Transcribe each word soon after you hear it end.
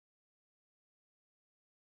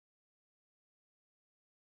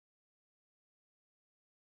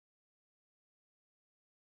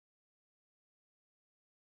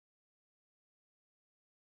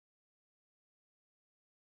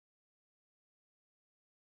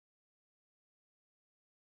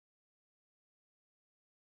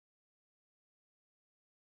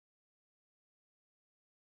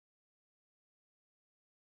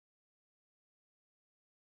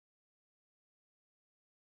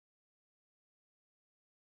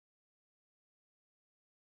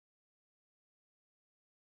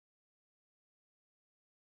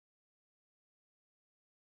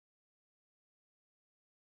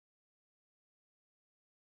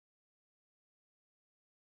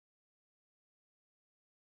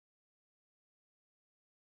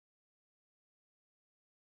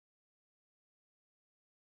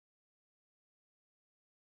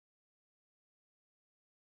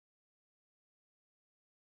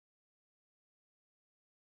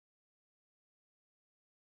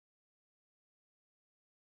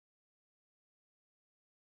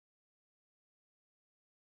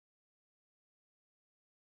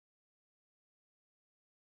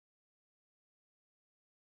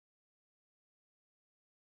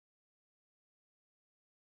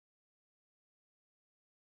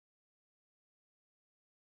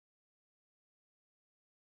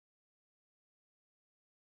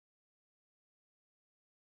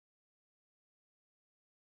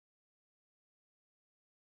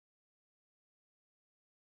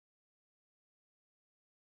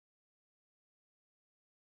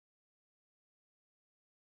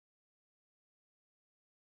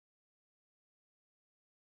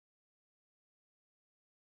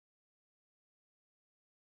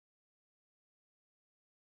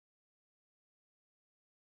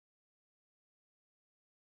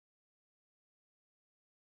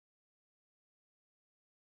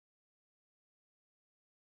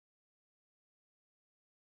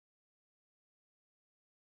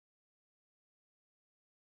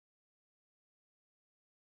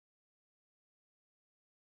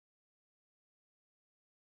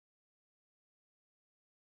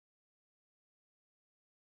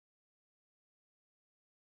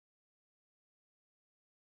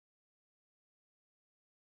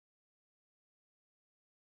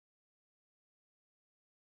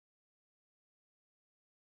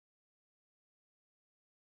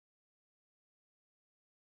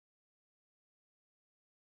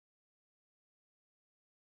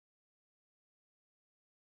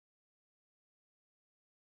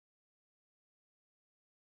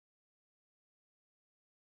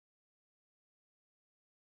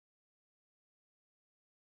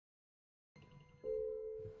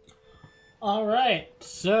Alright,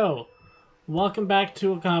 so, welcome back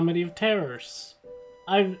to a comedy of terrors.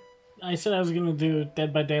 I said I was gonna do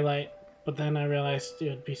Dead by Daylight, but then I realized it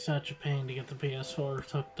would be such a pain to get the PS4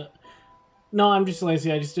 hooked up. No, I'm just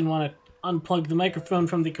lazy. I just didn't want to unplug the microphone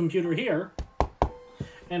from the computer here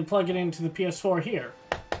and plug it into the PS4 here.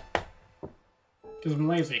 Because I'm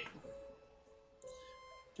lazy.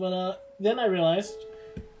 But, then I realized,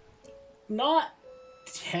 not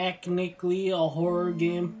technically a horror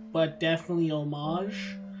game, but definitely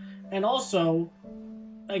homage. And also,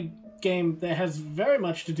 a game that has very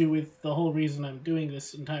much to do with the whole reason I'm doing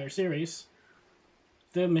this entire series.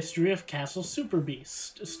 The Mystery of Castle Super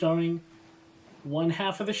Beast, starring one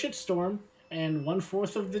half of the shitstorm and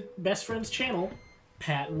 1/4 of the best friend's channel,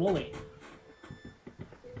 Pat and Wooly.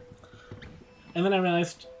 And then I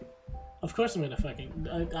realized, of course I'm gonna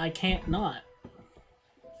fucking... I can't not.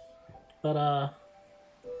 But,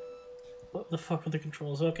 what the fuck were the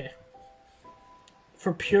controls? Okay.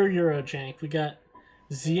 For pure Eurojank, we got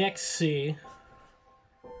ZXC,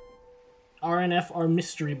 RNF, our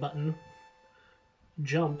mystery button,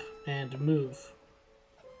 jump, and move.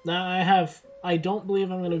 Now I don't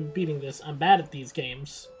believe I'm going to be beating this. I'm bad at these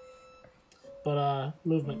games. But,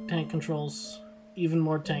 movement, tank controls, even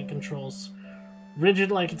more tank controls.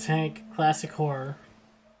 Rigid like a tank, classic horror,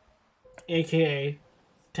 aka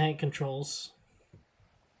tank controls.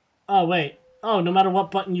 Oh, wait. Oh, no matter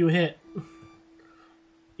what button you hit.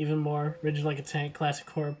 Even more. Rigid like a tank, classic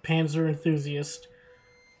horror, Panzer enthusiast.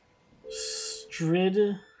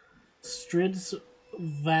 Strid's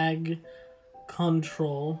Vag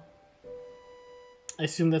control. I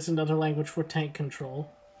assume that's another language for tank control.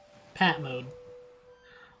 Pat mode.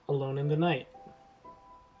 Alone in the night.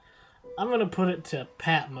 I'm gonna put it to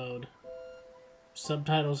Pat mode.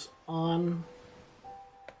 Subtitles on.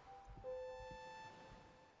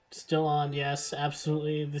 Still on, yes,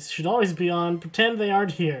 absolutely. This should always be on. Pretend they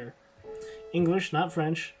aren't here. English, not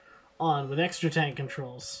French. On, with extra tank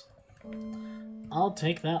controls. I'll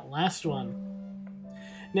take that last one.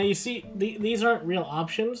 Now, you see, these aren't real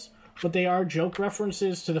options, but they are joke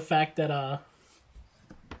references to the fact that,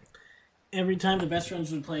 every time the best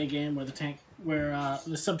friends would play a game where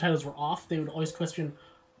the subtitles were off, they would always question,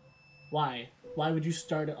 why? Why would you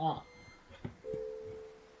start it off?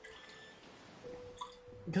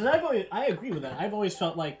 Because I agree with that. I've always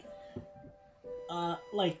felt like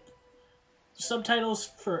subtitles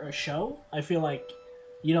for a show, I feel like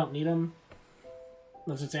you don't need them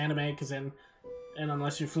unless it's anime, and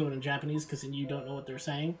unless you're fluent in Japanese, because then you don't know what they're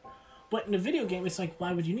saying. But in a video game, it's like,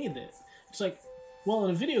 why would you need this? It's like, well,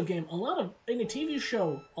 in a video game, in a TV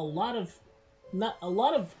show, a lot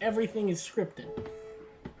of everything is scripted.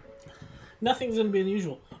 Nothing's going to be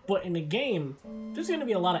unusual. But in a game, there's going to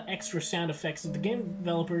be a lot of extra sound effects that the game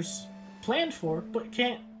developers planned for, but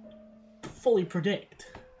can't fully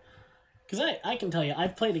predict. Because I can tell you,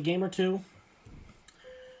 I've played a game or two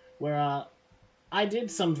where I did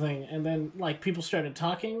something, and then people started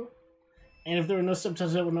talking, and if there were no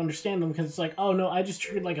subtitles, I wouldn't understand them, because it's like, oh no, I just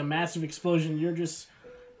triggered a massive explosion, you're just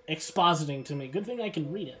expositing to me. Good thing I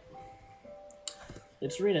can read it.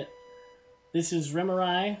 Let's read it. This is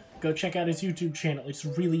Remurai. Go check out his YouTube channel. It's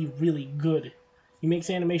really, really good. He makes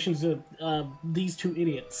animations of these two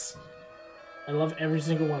idiots. I love every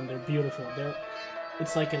single one. They're beautiful.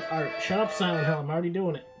 It's like an art. Shut up, Silent Hill. I'm already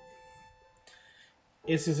doing it.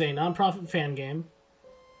 This is a non-profit fan game.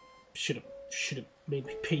 Should have made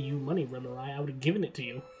me pay you money, Remurai. I would have given it to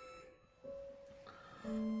you.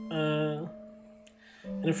 And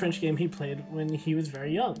a French game he played when he was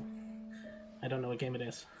very young. I don't know what game it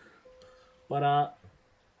is. But,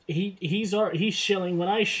 he's shilling when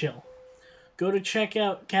I shill. Go to check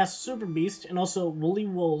out Castle Super Beast, and also Woolly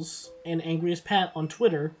Wools and Angriest Pat on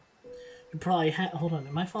Twitter. You probably hold on,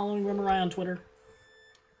 am I following Remurai on Twitter?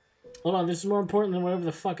 Hold on, this is more important than whatever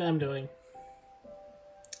the fuck I'm doing.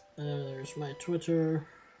 There's my Twitter.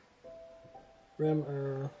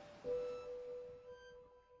 Remurai.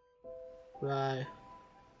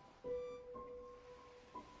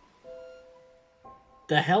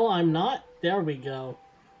 The hell I'm not? There we go.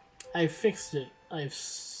 I fixed it. I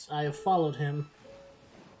have followed him.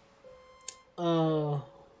 Oh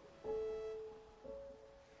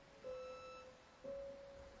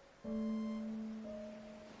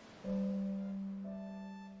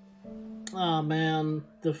man,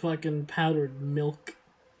 the fucking powdered milk.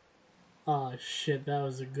 Oh shit, that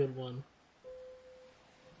was a good one.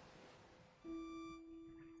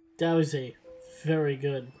 That was a very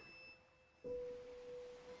good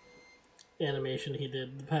animation he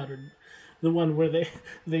did. The one where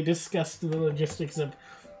they discussed the logistics of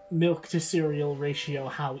milk to cereal ratio.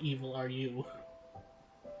 How evil are you?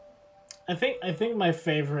 I think my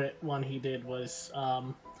favorite one he did was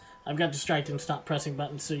I've got distracted and stopped pressing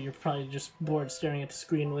buttons, so you're probably just bored staring at the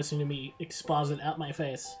screen listening to me exposit out my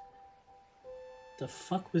face. The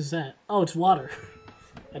fuck was that? Oh, it's water.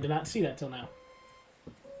 I did not see that till now.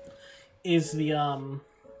 Is the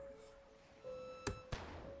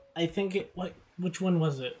I think it which one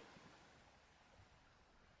was it?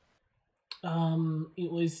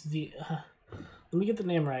 It was the let me get the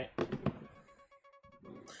name right.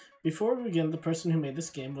 Before we begin, the person who made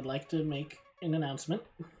this game would like to make an announcement.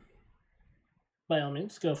 By all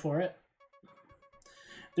means, go for it.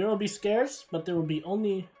 There will be scares, but there will be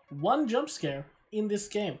only one jump scare in this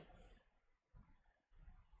game.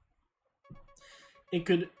 It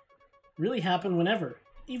could really happen whenever,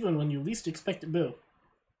 even when you least expect it. Boo.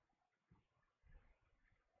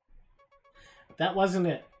 That wasn't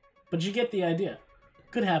it, but you get the idea.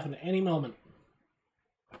 Could happen at any moment.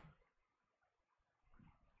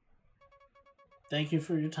 Thank you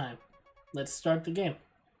for your time. Let's start the game.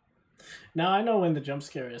 Now I know when the jump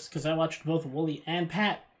scare is, because I watched both Wooly and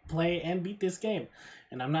Pat play and beat this game.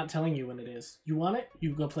 And I'm not telling you when it is. You want it?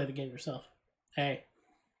 You go play the game yourself. Hey.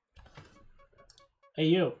 Hey,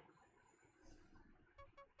 you.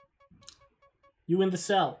 You in the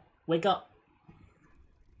cell. Wake up.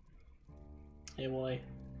 Hey, boy.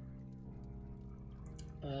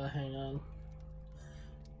 Hang on.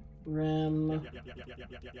 Rem.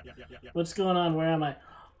 What's going on? Where am I?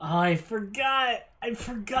 Oh, I forgot! I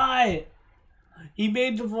forgot! He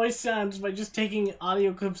made the voice sounds by just taking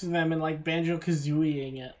audio clips of them and like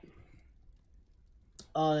Banjo-Kazooieing it.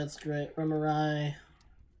 Oh, that's great. Remorai.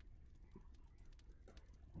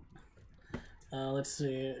 Let's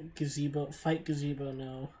see. Gazebo. Fight Gazebo,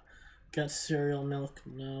 no. Got cereal milk,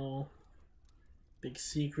 no. Big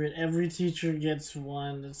secret. Every teacher gets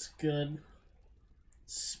one. That's good.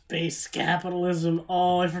 Space capitalism.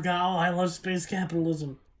 Oh, I forgot. Oh, I love space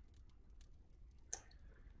capitalism.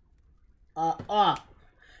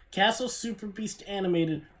 Castle Super Beast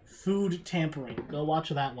animated food tampering. Go watch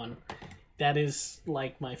that one. That is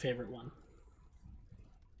like my favorite one.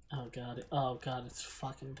 Oh god. Oh god, it's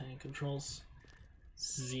fucking tank controls.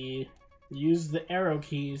 Z. Use the arrow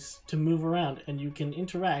keys to move around, and you can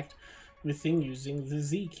interact with things using the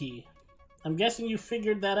Z key. I'm guessing you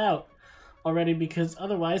figured that out already, because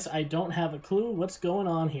otherwise I don't have a clue what's going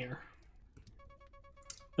on here.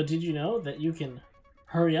 But did you know that you can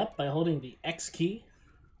hurry up by holding the X key?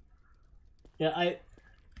 Yeah,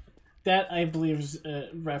 I believe is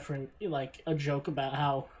like a joke about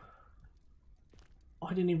how... Oh,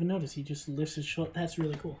 I didn't even notice. He just lifts his shoulder. That's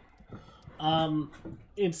really cool.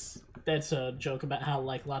 That's a joke about how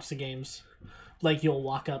like lots of games, like you'll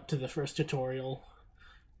walk up to the first tutorial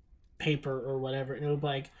paper or whatever, and it'll be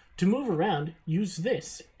like, to move around, use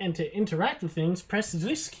this, and to interact with things, press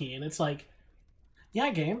this key. And it's like, yeah,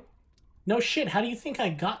 game. No shit, how do you think I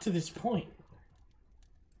got to this point?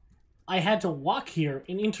 I had to walk here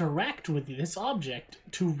and interact with this object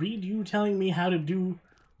to read you telling me how to do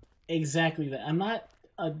exactly that. I'm not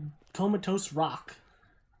a comatose rock.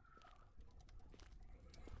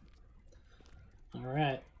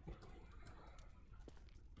 Alright.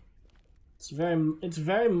 It's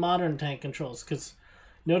very modern tank controls, because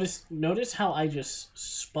notice how I just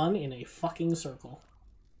spun in a fucking circle.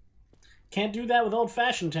 Can't do that with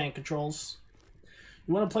old-fashioned tank controls.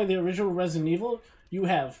 You want to play the original Resident Evil? You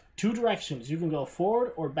have two directions. You can go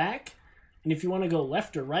forward or back, and if you want to go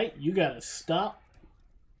left or right, you gotta stop,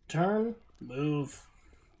 turn, move.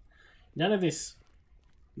 None of this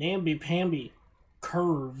namby-pamby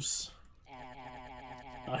curves.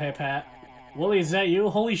 Oh, hey, Pat. Wooly, is that you?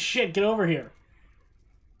 Holy shit, get over here.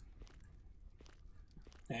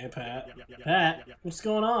 Hey, Pat. Pat, what's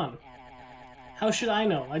going on? How should I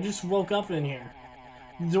know? I just woke up in here.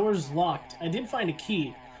 The door's locked. I did find a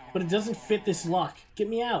key, but it doesn't fit this lock. Get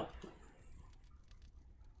me out.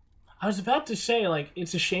 I was about to say, like,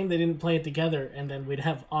 it's a shame they didn't play it together, and then we'd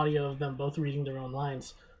have audio of them both reading their own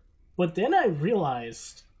lines. But then I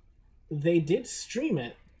realized they did stream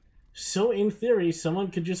it. So in theory,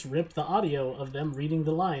 someone could just rip the audio of them reading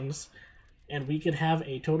the lines, and we could have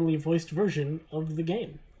a totally voiced version of the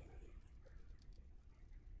game.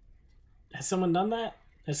 Has someone done that?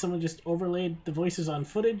 Has someone just overlaid the voices on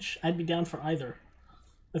footage? I'd be down for either.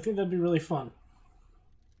 I think that'd be really fun.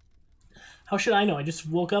 How should I know? I just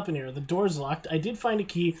woke up in here. The door's locked. I did find a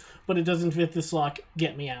key, but it doesn't fit this lock.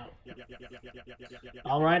 Get me out.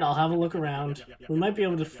 Alright, I'll have a look around. We might be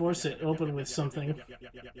able to force it open with something.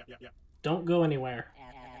 Don't go anywhere.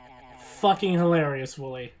 Fucking hilarious,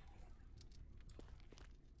 Wooly.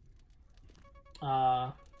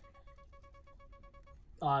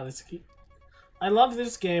 This key. I love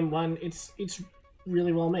this game. One, it's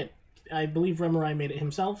really well made. I believe Remurai made it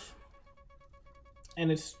himself,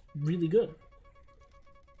 and it's really good.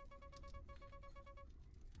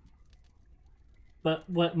 But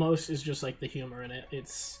what most is just like the humor in it.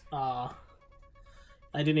 It's I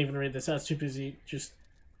didn't even read this. I was too busy just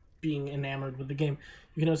being enamored with the game.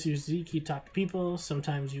 You can also use Z key to talk to people.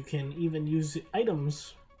 Sometimes you can even use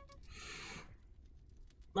items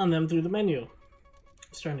on them through the menu.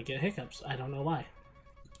 I'm starting to get hiccups. I don't know why.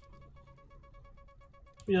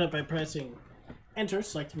 You do that by pressing enter,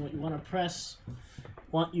 selecting what you want to press.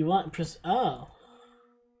 Press oh.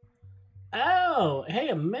 Oh, hey,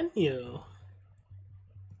 a menu.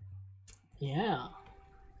 Yeah.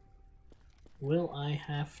 Will I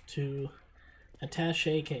have to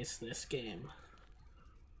attaché case this game?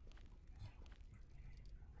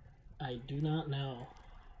 I do not know.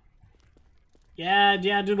 Yeah,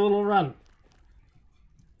 do the little run.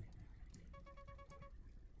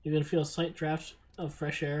 You can feel a slight draft of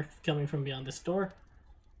fresh air coming from beyond this door.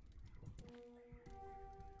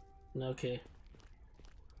 Okay.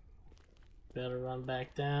 Better run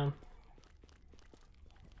back down.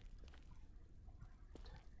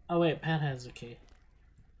 Oh wait, Pat has a key.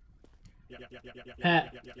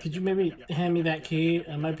 Pat, could you maybe hand me that key?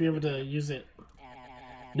 I might be able to use it.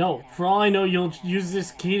 No, for all I know, you'll use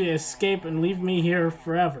this key to escape and leave me here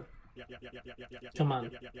forever. Come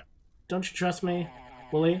on. Don't you trust me,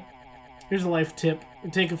 Willie? Here's a life tip.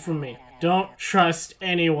 Take it from me. Don't trust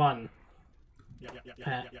anyone.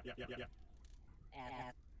 Pat.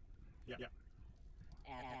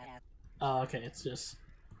 Oh, okay, it's just...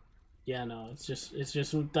 Yeah, no, it's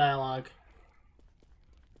just dialogue.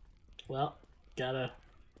 Well, gotta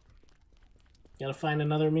find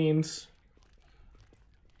another means.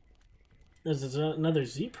 There's another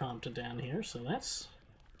Z prompt down here, so that's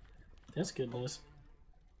good news.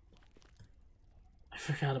 I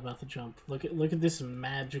forgot about the jump. Look at this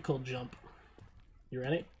magical jump. You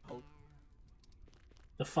ready?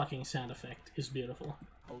 The fucking sound effect is beautiful.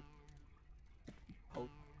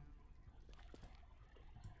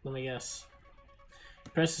 Let me guess.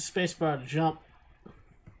 Press the spacebar to jump.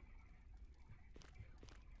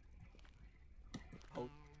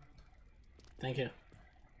 Thank you.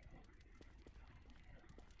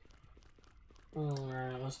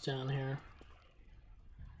 Alright, what's down here?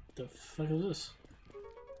 The fuck is this?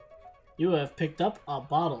 You have picked up a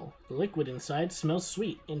bottle. The liquid inside smells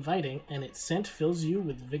sweet, inviting, and its scent fills you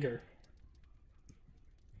with vigor.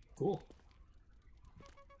 Cool.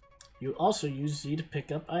 You also use Z to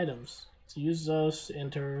pick up items. To use those,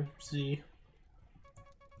 enter Z.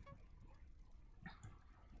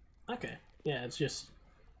 Okay, yeah, it's just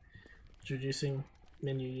introducing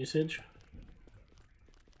menu usage.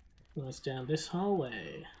 Let's down this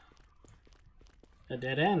hallway. A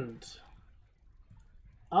dead end.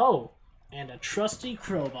 Oh, and a trusty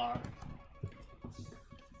crowbar.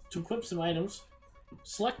 To equip some items,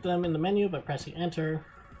 select them in the menu by pressing enter.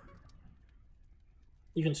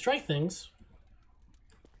 You can strike things.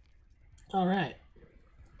 Alright.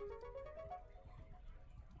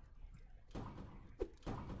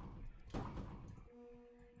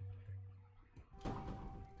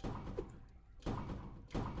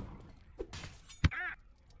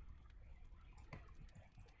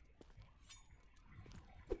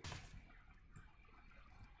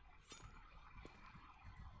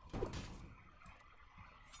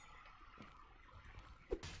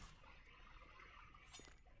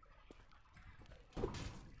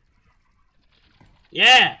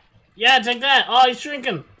 Yeah! Yeah, take that! Oh, he's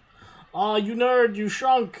shrinking! Oh, you nerd, you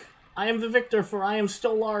shrunk! I am the victor, for I am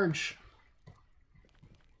still large.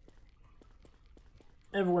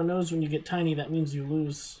 Everyone knows when you get tiny, that means you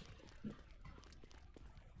lose.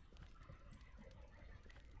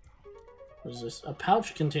 What is this? A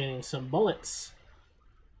pouch containing some bullets.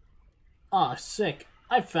 Ah, sick.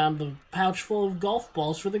 I found the pouch full of golf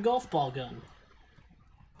balls for the golf ball gun.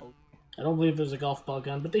 I don't believe there's a golf ball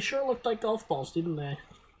gun, but they sure looked like golf balls, didn't they?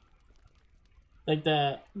 Like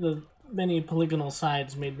the many polygonal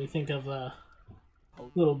sides made me think of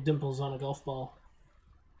little dimples on a golf ball.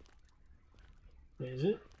 Wait, is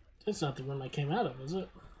it? That's not the room I came out of, is it?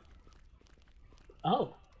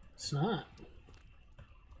 Oh, it's not.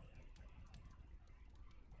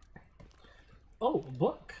 Oh, a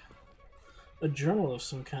book. A journal of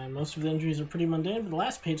some kind. Most of the entries are pretty mundane, but the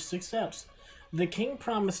last page sticks out. The king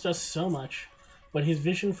promised us so much, but his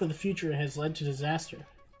vision for the future has led to disaster.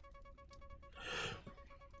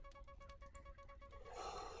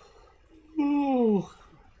 Ooh.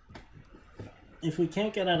 If we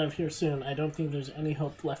can't get out of here soon, I don't think there's any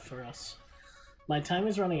hope left for us. My time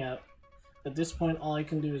is running out. At this point, all I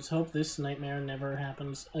can do is hope this nightmare never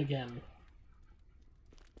happens again.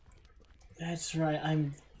 That's right,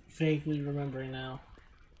 I'm vaguely remembering now.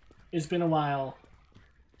 It's been a while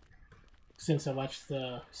since I watched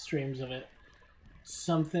the streams of it.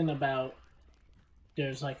 Something about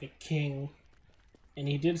there's like a king, and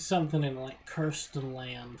he did something and like cursed the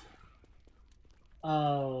land.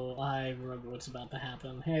 Oh, I remember what's about to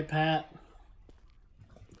happen. Hey, Pat.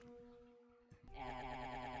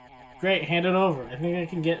 Great, hand it over. I think I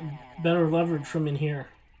can get better leverage from in here.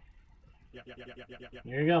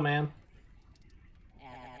 Here you go, man.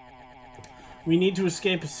 We need to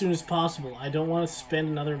escape as soon as possible. I don't want to spend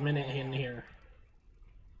another minute in here.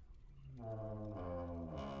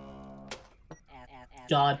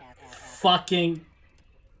 God fucking...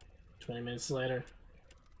 20 minutes later.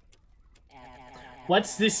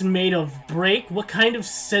 What's this made of? Break? What kind of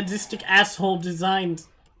sadistic asshole designed...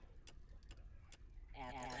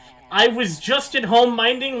 I was just at home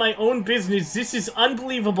minding my own business. This is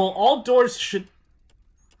unbelievable. All doors should...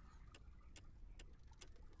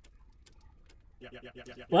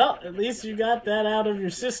 Well, at least you got that out of your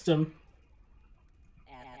system.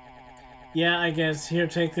 Yeah, I guess. Here,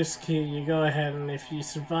 take this key. You go ahead, and if you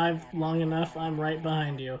survive long enough, I'm right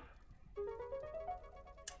behind you.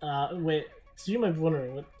 Wait. So you might be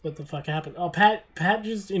wondering what the fuck happened. Oh, Pat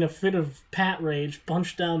just, in a fit of Pat rage,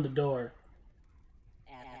 punched down the door.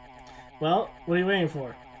 Well, what are you waiting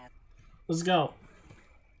for? Let's go.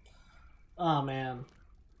 Oh man,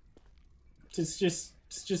 it's just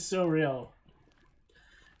so real.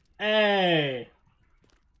 Hey,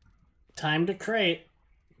 time to crate.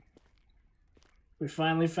 We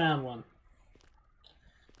finally found one.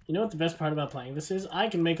 You know what the best part about playing this is? I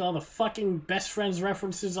can make all the fucking best friends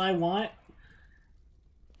references I want,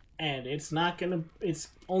 and it's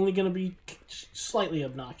only gonna be slightly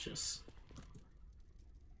obnoxious.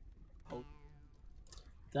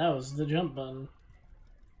 That was the jump button.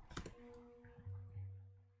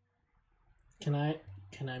 Can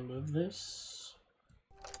I move this?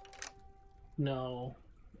 No.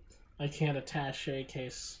 I can't attaché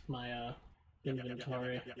case my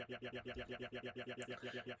inventory.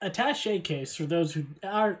 Attaché case, for those who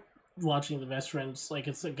aren't watching the best friends like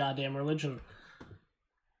it's a goddamn religion,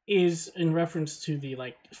 is in reference to the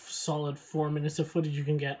like solid 4 minutes of footage you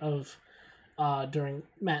can get of during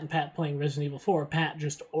Matt and Pat playing Resident Evil 4, Pat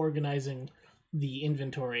just organizing the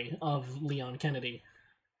inventory of Leon Kennedy,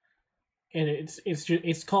 and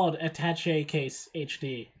it's called Attaché Case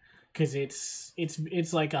HD because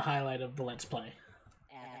it's like a highlight of the Let's Play.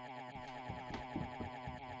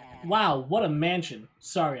 Wow, what a mansion!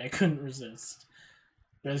 Sorry, I couldn't resist.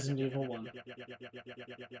 Resident Evil 1.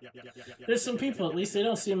 There's some people, at least they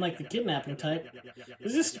don't seem like the kidnapping type.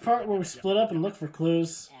 Is this the part where we split up and look for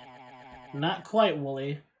clues? Not quite,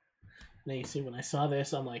 Wooly. Now you see, when I saw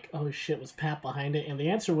this, I'm like, oh shit, was Pat behind it? And the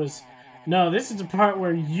answer was, no, this is the part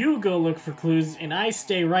where you go look for clues, and I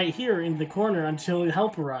stay right here in the corner until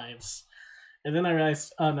help arrives. And then I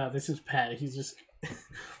realized, oh no, this is Pat. He's just...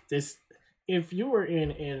 this. If you were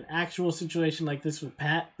in an actual situation like this with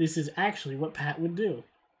Pat, this is actually what Pat would do.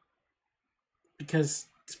 Because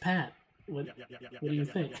it's Pat. What do you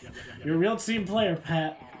think? You're a real team player,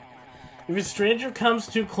 Pat. If a stranger comes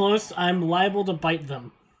too close, I'm liable to bite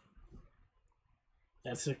them.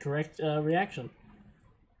 That's the correct reaction.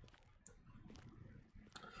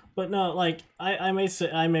 But no, like, I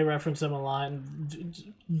may reference them a lot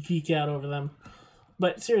and geek out over them.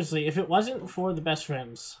 But seriously, if it wasn't for the best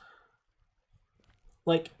friends,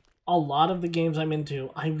 like, a lot of the games I'm into,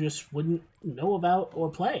 I just wouldn't know about or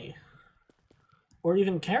play. Or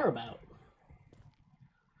even care about.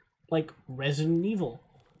 Like, Resident Evil.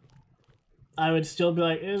 I would still be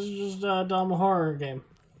like, it's just a dumb horror game.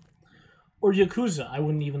 Or Yakuza. I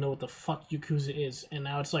wouldn't even know what the fuck Yakuza is. And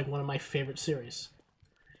now it's like one of my favorite series.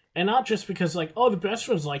 And not just because like, oh, the best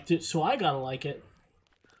friends liked it, so I gotta like it.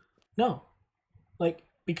 No. Like,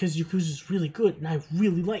 because Yakuza's really good, and I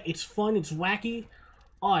really like it. It's fun, it's wacky.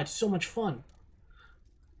 Oh, it's so much fun.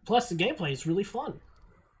 Plus, the gameplay is really fun.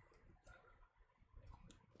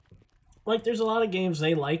 Like, there's a lot of games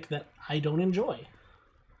they like that I don't enjoy.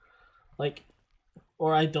 Like,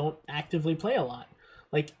 or I don't actively play a lot.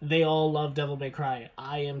 Like, they all love Devil May Cry.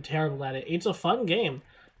 I am terrible at it. It's a fun game.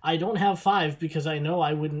 I don't have 5 because I know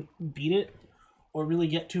I wouldn't beat it or really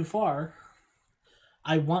get too far.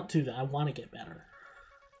 I want to, though. I want to get better.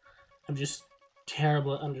 I'm just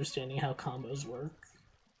terrible at understanding how combos work.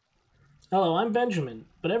 Hello, I'm Benjamin,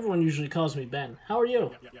 but everyone usually calls me Ben. How are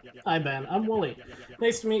you? Hi, Ben. I'm Wooly.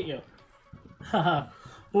 Nice to meet you. Haha.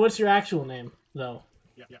 But what's your actual name, though?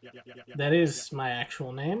 That is my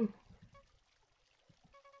actual name.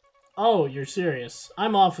 Oh, you're serious.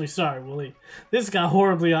 I'm awfully sorry, Willie. This got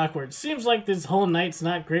horribly awkward. Seems like this whole night's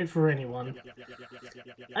not great for anyone.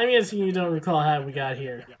 I'm guessing you don't recall how we got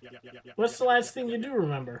here. What's the last thing you do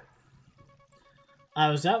remember? I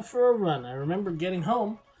was out for a run. I remember getting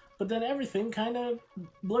home, but then everything kind of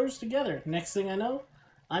blurs together. Next thing I know,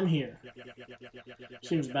 I'm here.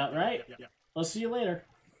 Seems about right. I'll see you later.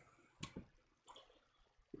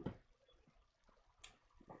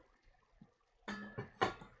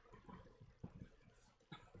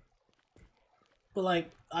 But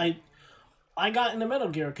like, I got into Metal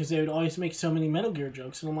Gear because they would always make so many Metal Gear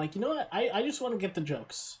jokes, and I'm like, you know what? I just want to get the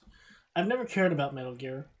jokes. I've never cared about Metal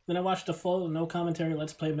Gear. Then I watched a full no commentary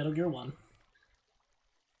Let's Play Metal Gear 1.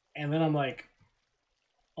 And then I'm like,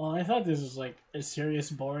 oh, I thought this was like a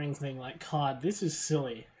serious, boring thing. Like, COD, this is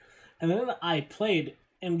silly. And then I played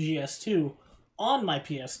MGS2 on my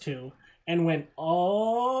PS2 and went,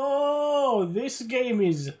 oh, this game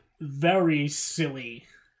is very silly.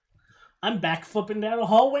 I'm backflipping down a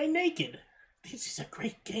hallway naked. This is a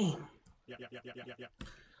great game.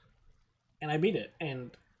 And I beat it.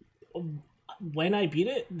 And when I beat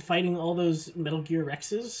it, fighting all those Metal Gear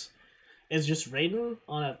Rexes is just Raiden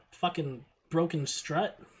on a fucking broken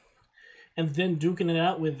strut and then duking it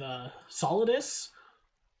out with Solidus.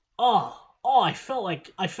 I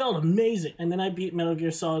felt amazing. And then I beat Metal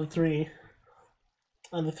Gear Solid 3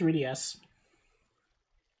 on the 3DS.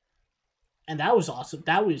 And that was awesome.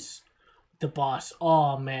 That was the boss.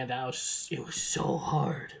 Oh man, it was so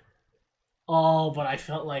hard. Oh, but I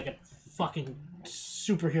felt like a fucking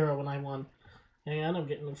superhero when I won. Hang on, I'm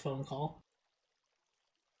getting a phone call.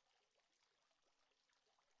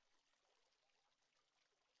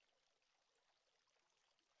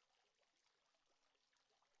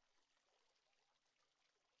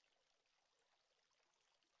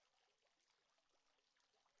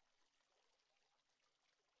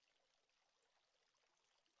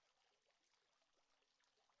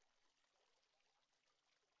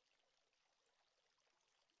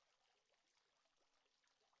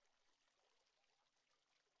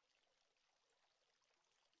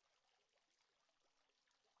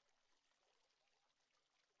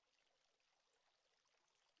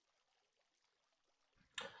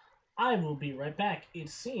 I will be right back. It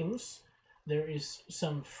seems there is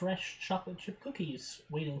some fresh chocolate chip cookies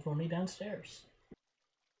waiting for me downstairs.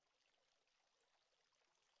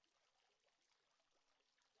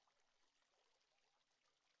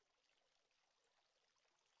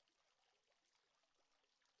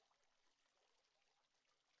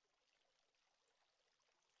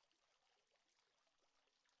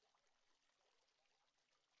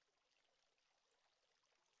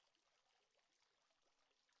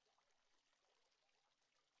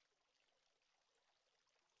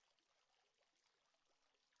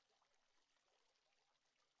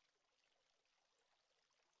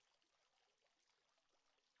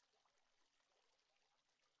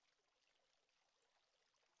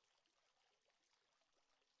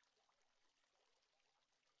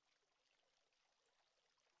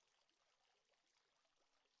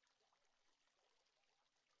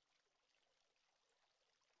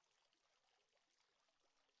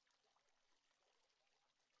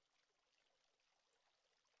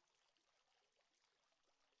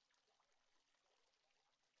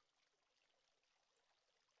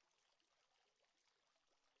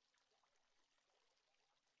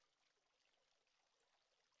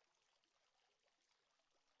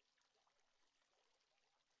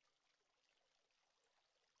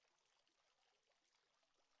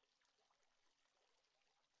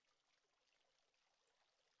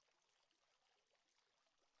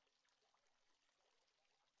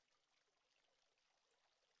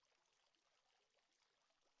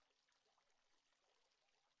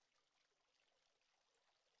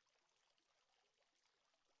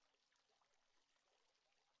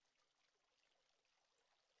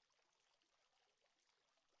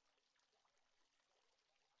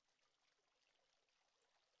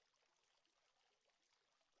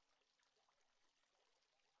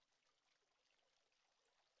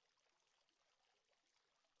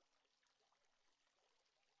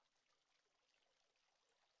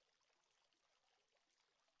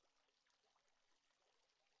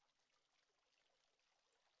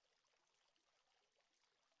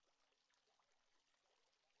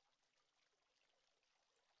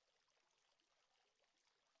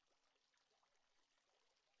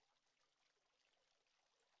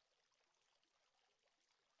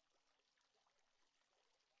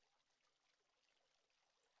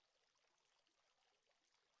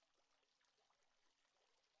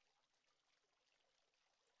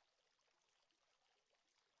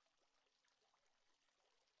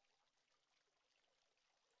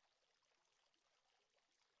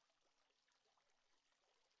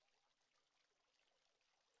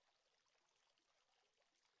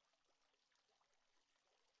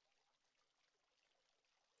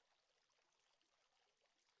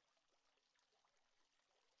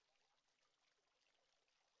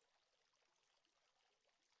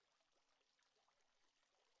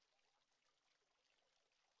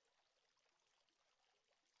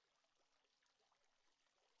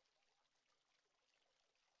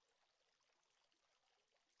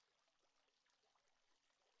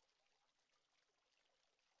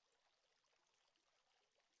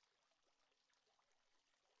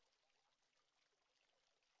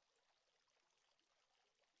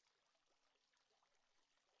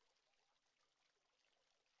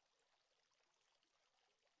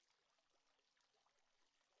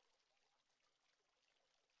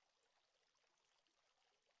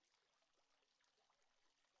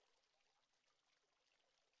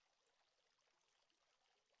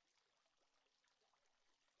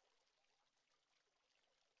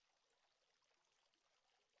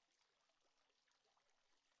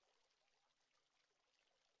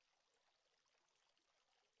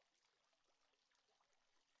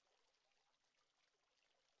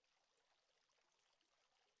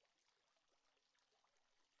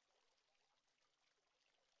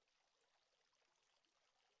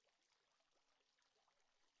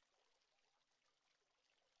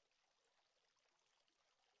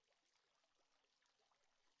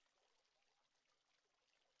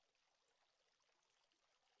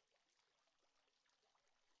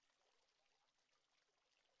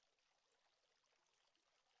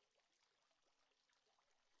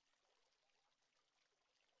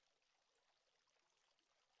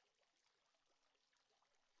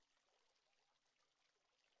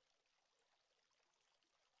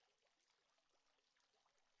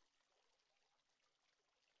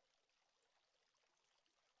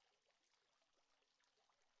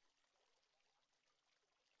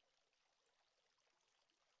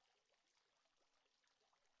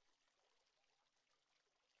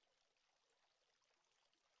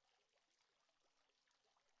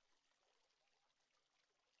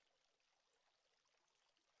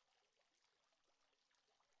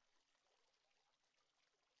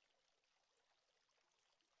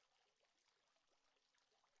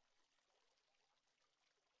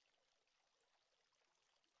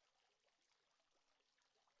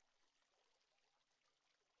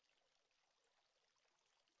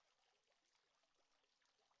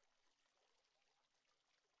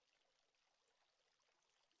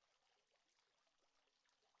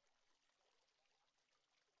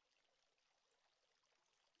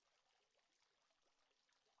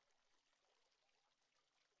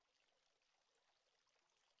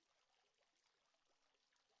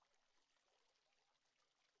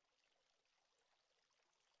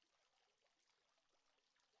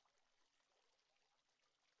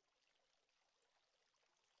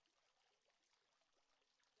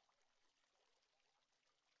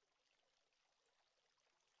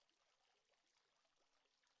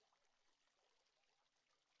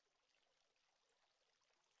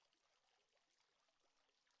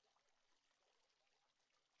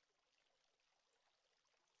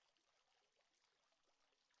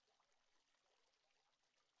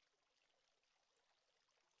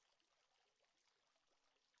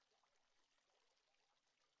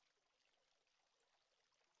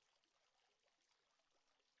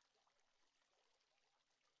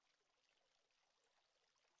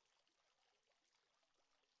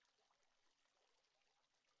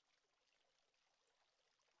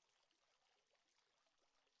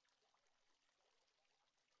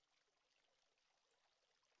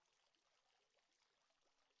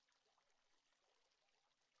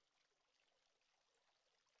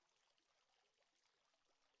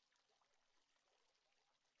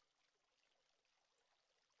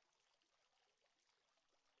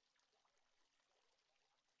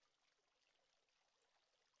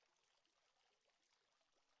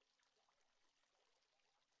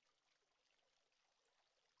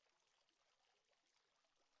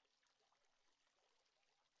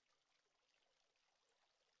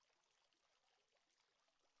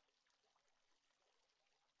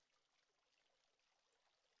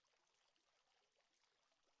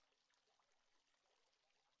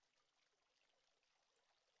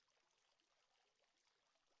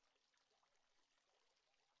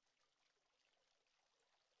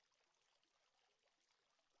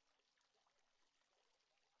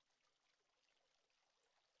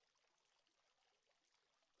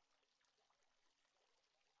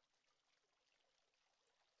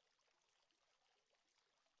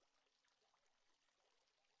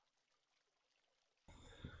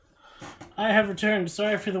 I have returned.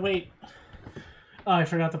 Sorry for the wait. Oh, I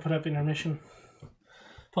forgot to put up intermission.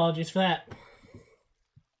 Apologies for that.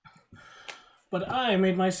 But I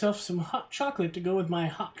made myself some hot chocolate to go with my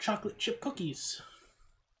hot chocolate chip cookies.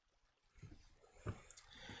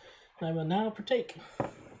 I will now partake.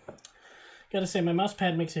 Gotta say, my mouse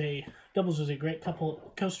pad doubles as a great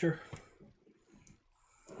couple coaster.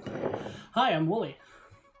 Hi, I'm Wooly.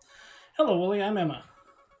 Hello, Wooly, I'm Emma.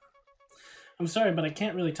 I'm sorry, but I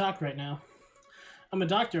can't really talk right now. I'm a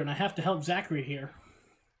doctor and I have to help Zachary here.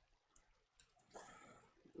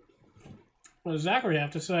 What does Zachary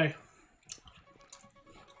have to say?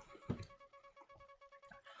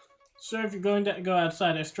 Sir, if you're going to go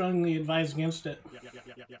outside, I strongly advise against it.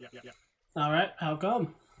 Alright, how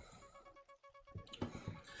come?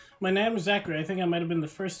 My name is Zachary. I think I might have been the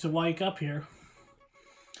first to wake up here.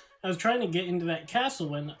 I was trying to get into that castle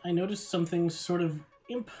when I noticed something sort of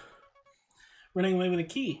imp running away with a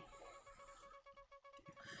key.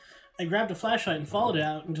 I grabbed a flashlight and followed it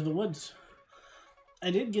out into the woods. I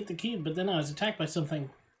did get the key, but then I was attacked by something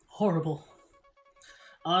horrible.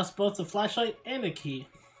 I lost both the flashlight and a key,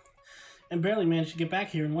 and barely managed to get back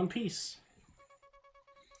here in one piece.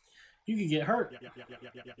 You could get hurt.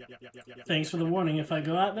 Thanks for the warning. If I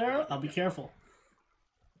go out there, I'll be careful.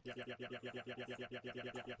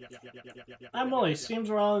 I'm Wooly. Seems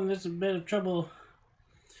we're all in a bit of trouble.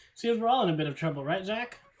 Right,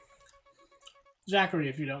 Zach? Zachary,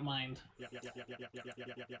 if you don't mind.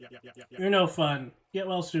 You're no fun. Get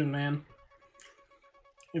well soon, man.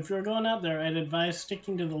 If you're going out there, I'd advise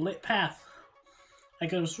sticking to the lit path. I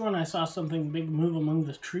could have sworn I saw something big move among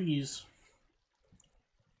the trees.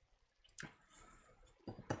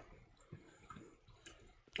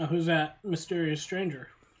 Oh, who's that mysterious stranger?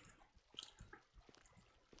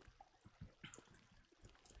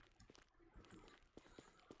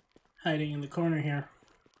 Hiding in the corner here.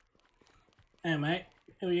 Hey, mate.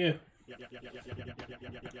 Who are you?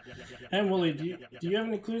 Hey, Wooly, do you have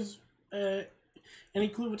any clues? Any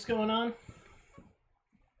clue what's going on?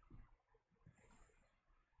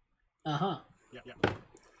 Uh-huh.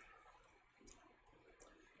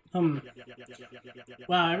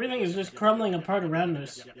 Wow, everything is just crumbling apart around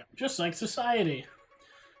us. Just like society.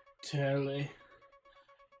 Totally.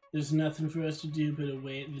 There's nothing for us to do but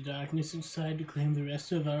await the darkness inside to claim the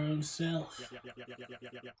rest of our own self.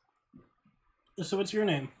 So what's your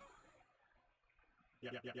name?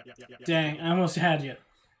 Dang, I almost had you.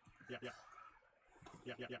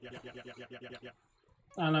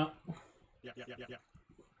 I know.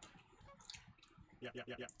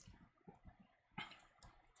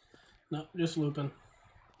 No, just looping.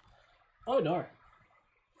 Oh, door.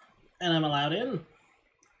 And I'm allowed in.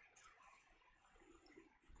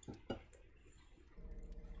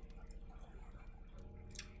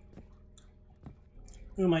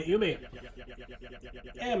 Who might you be?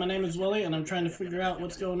 Hey, my name is Wooly, and I'm trying to figure out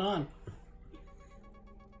what's going on.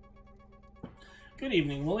 Good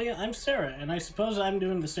evening, Wooly. I'm Sarah, and I suppose I'm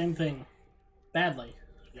doing the same thing. Badly.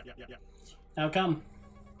 How come?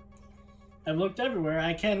 I've looked everywhere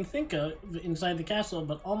I can think of inside the castle,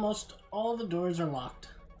 but almost all the doors are locked.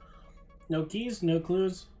 No keys, no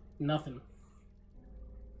clues, nothing.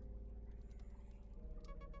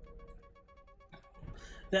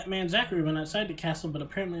 That man Zachary went outside the castle, but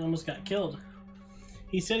apparently almost got killed.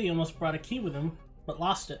 He said he almost brought a key with him, but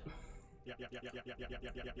lost it.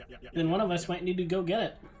 Then one of us might need to go get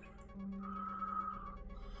it.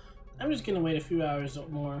 I'm just gonna wait a few hours or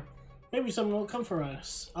more. Maybe someone will come for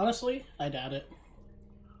us. Honestly, I doubt it.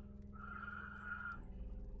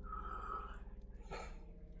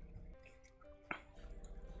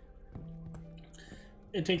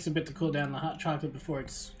 It takes a bit to cool down the hot chocolate before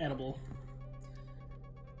it's edible.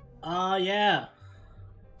 Yeah.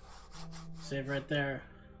 Save right there.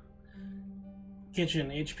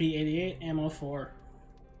 Kitchen, HP 88, ammo 4.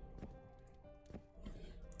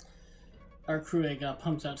 Our crew egg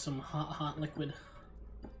pumps out some hot liquid.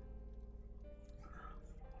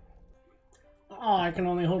 Oh, I can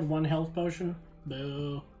only hold one health potion?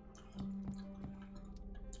 Boo.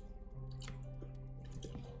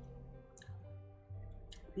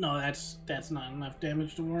 No, that's not enough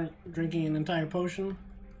damage to warrant drinking an entire potion.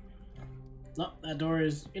 No, that door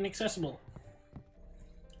is inaccessible.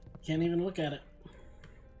 Can't even look at it.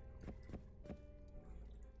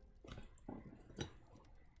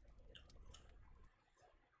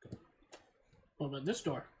 What about this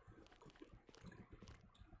door?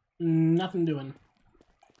 Nothing doing.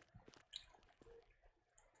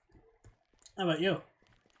 How about you?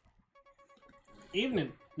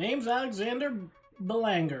 Evening. Name's Alexander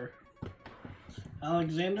Belanger.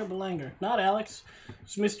 Alexander Belanger. Not Alex.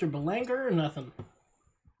 It's Mr. Belanger or nothing.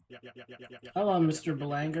 Hello, Mr.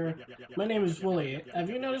 Belanger. My name is Wooly. Have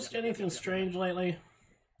you noticed anything strange lately?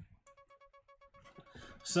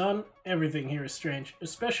 Son, everything here is strange,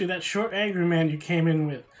 especially that short angry man you came in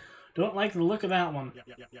with. Don't like the look of that one.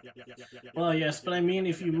 Well, yes, but I mean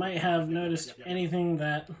if you might have noticed anything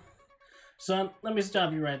that... Son, let me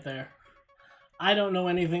stop you right there. I don't know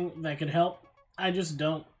anything that could help. I just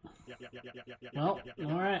don't. Well,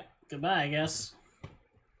 alright. Goodbye, I guess.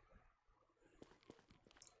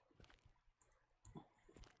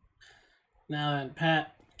 Now then,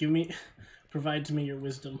 Pat, provide to me your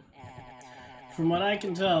wisdom. From what I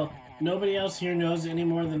can tell, nobody else here knows any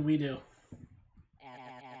more than we do.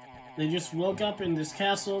 They just woke up in this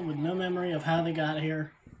castle with no memory of how they got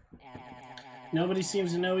here. Nobody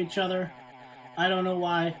seems to know each other. I don't know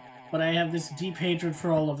why, but I have this deep hatred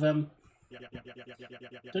for all of them.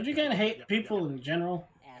 Don't you kind of hate people in general?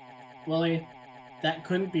 Willie, that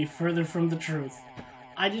couldn't be further from the truth.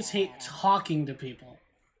 I just hate talking to people.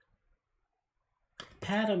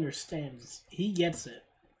 Pat understands. He gets it.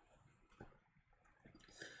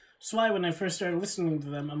 That's why when I first started listening to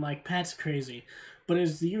them, I'm like, Pat's crazy. But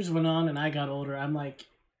as the years went on and I got older, I'm like,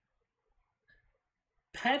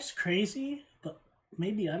 Pat's crazy, but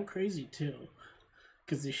maybe I'm crazy too.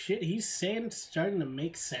 Because the shit he's saying is starting to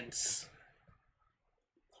make sense.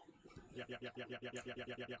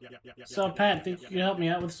 So, Pat, think you can help me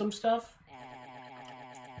out with some stuff?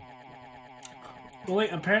 Well,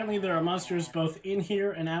 wait, apparently there are monsters both in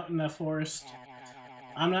here and out in the forest.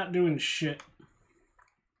 I'm not doing shit.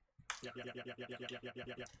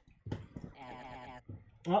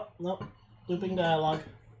 Oh, nope. Looping dialogue.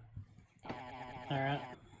 Alright.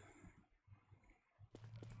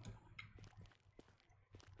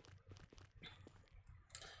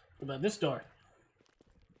 What about this door?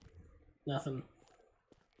 Nothing.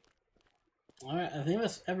 Alright, I think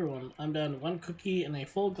that's everyone. I'm down to one cookie and a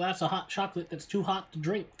full glass of hot chocolate that's too hot to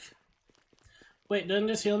drink. Wait, doesn't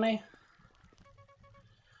this heal me?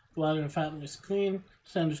 The water in the fountain is clean.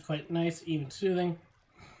 Sound is quite nice, even soothing.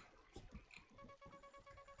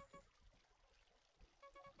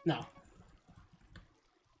 No.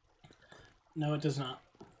 No, it does not.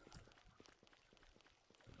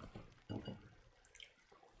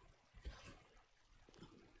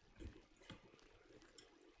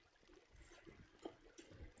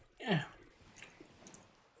 Yeah.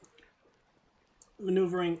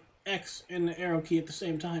 Maneuvering X and the arrow key at the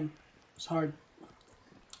same time. It's hard.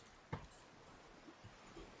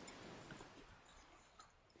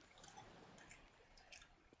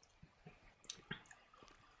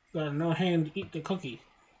 Got no hand to eat the cookie.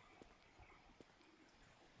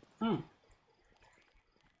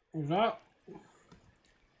 Is that?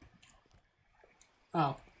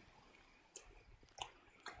 Oh.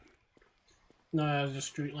 No, that was a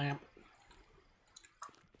street lamp.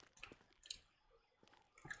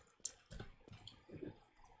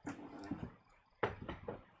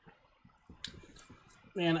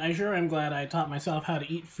 Man, I sure am glad I taught myself how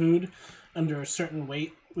to eat food under a certain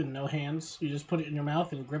weight with no hands. You just put it in your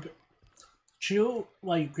mouth and grip it. Chew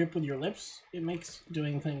while you grip with your lips. It makes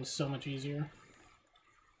doing things so much easier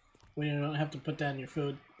when you don't have to put down your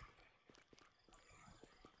food.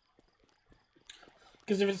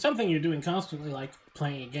 Because if it's something you're doing constantly, like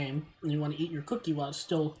playing a game, and you want to eat your cookie while it's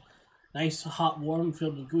still nice, hot, warm,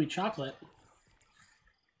 filled with gooey chocolate,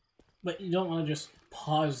 but you don't want to just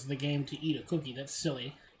pause the game to eat a cookie, that's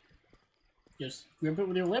silly. Just grip it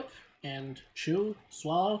with your lip, and chew,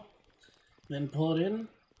 swallow, then pull it in,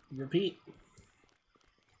 repeat.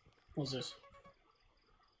 What's this?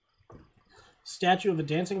 Statue of a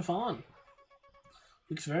dancing fawn.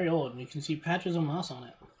 Looks very old, and you can see patches of moss on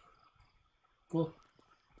it. Cool.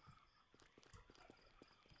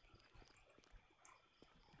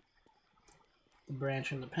 The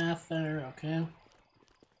branch in the path there, okay.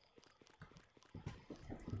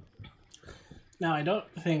 Now, I don't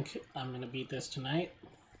think I'm going to beat this tonight.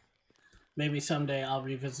 Maybe someday I'll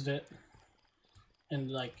revisit it and,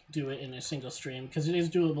 like, do it in a single stream, because it is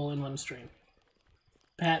doable in one stream.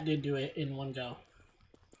 Pat did do it in one go.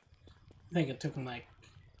 I think it took him, like,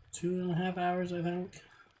 2.5 hours, I think.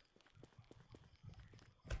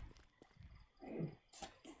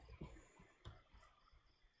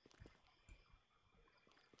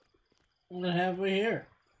 What have we here?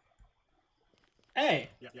 Hey!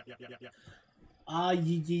 Ah,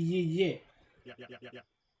 yeah.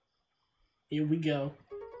 Here we go.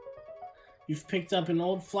 You've picked up an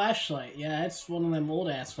old flashlight. Yeah, it's one of them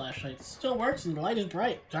old-ass flashlights. It still works and the light is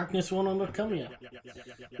bright. Darkness won't overcome you.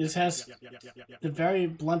 This has the very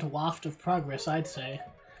blunt waft of progress, I'd say.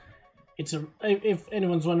 It's a... If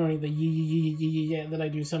anyone's wondering the yeah that I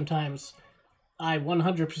do sometimes, I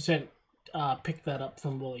 100% picked that up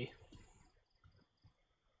from Wooly.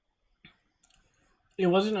 It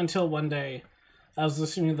wasn't until one day I was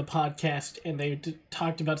listening to the podcast and they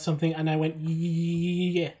talked about something and I went,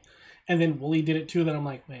 yeah. And then Wooly did it too. Then I'm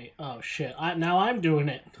like, wait, oh shit. Now I'm doing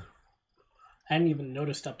it. I hadn't even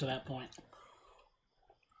noticed up to that point.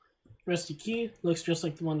 Rusty key looks just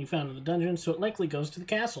like the one you found in the dungeon, so it likely goes to the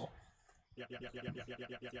castle.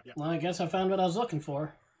 Well, I guess I found what I was looking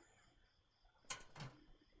for.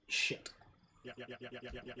 Shit.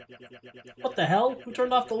 What the hell? Who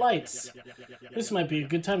turned off the lights? This might be a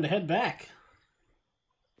good time to head back.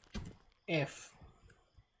 If.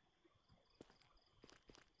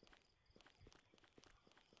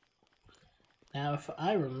 Now, if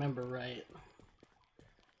I remember right,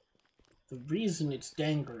 the reason it's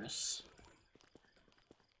dangerous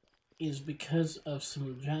is because of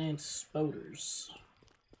some giant spoders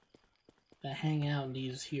that hang out in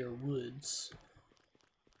these here woods,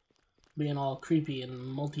 being all creepy and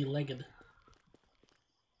multi-legged.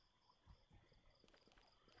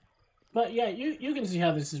 But yeah, you can see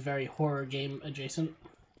how this is very horror game adjacent.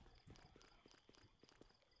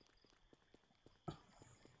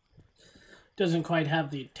 Doesn't quite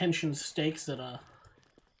have the tension stakes that a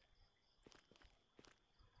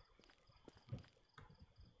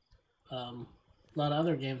lot of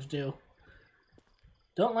other games do.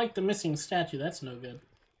 Don't like the missing statue, that's no good.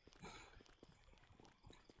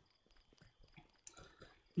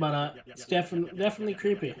 But it's definitely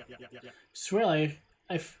creepy. Swear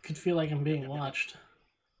I could feel like I'm being watched.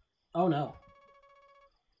 Oh no.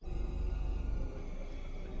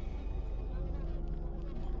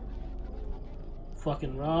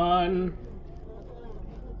 Fucking run.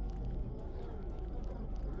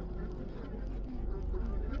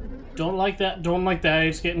 Don't like that. Don't like that.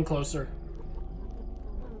 It's getting closer.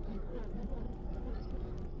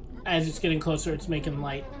 As it's getting closer, it's making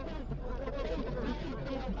light.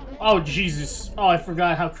 Oh, Jesus. Oh, I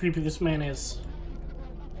forgot how creepy this man is.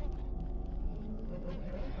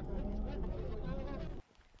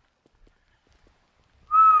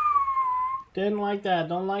 Didn't like that.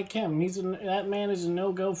 Don't like him. That man is a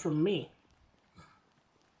no-go for me.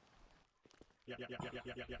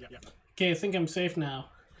 Okay, I think I'm safe now.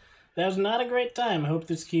 That was not a great time. I hope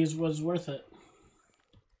this key was worth it.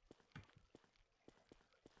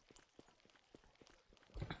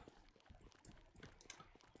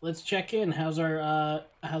 Let's check in. How's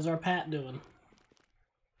our Pat doing?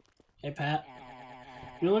 Hey, Pat.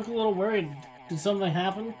 You look a little worried. Did something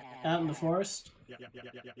happen out in the forest?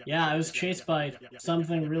 Yeah, I was chased by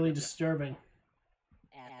something really disturbing.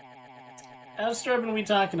 How disturbing are we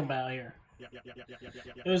talking about here?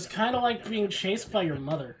 It was kind of like being chased by your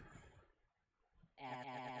mother.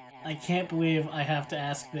 I can't believe I have to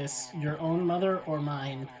ask this. Your own mother or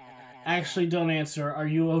mine? Actually, don't answer. Are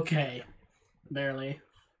you okay? Barely.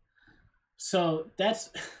 So,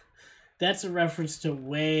 that's a reference to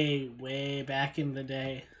way back in the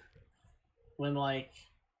day. When, like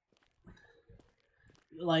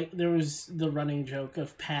there was the running joke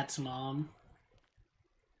of Pat's mom.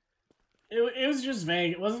 It was just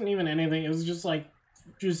vague. It wasn't even anything. It was just like,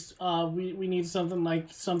 we need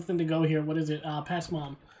something to go here. What is it? Pat's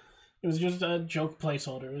mom. It was just a joke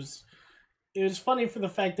placeholder. It was funny for the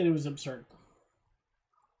fact that it was absurd.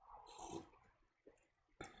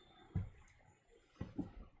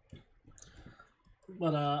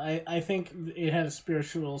 But I think it had a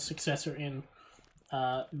spiritual successor in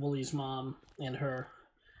Wooly's mom and her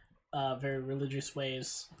very religious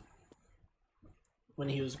ways when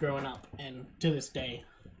he was growing up, and to this day.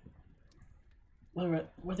 Were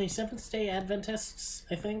they Seventh-day Adventists,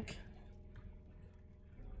 I think?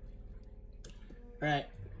 Right.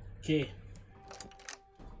 Key.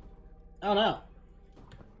 Oh no.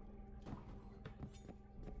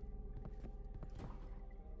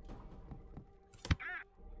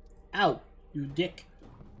 Ow, you dick.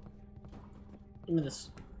 Give me this.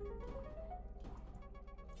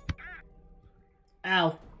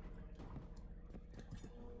 Ow.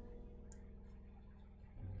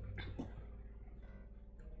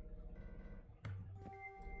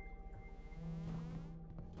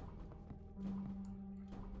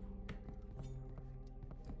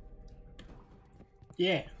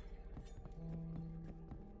 Yeah.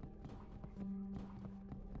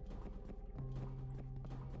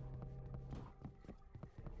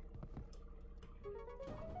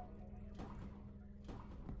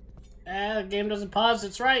 The game doesn't pause,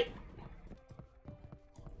 it's right.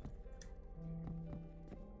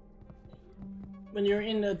 When you're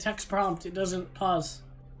in the text prompt, it doesn't pause.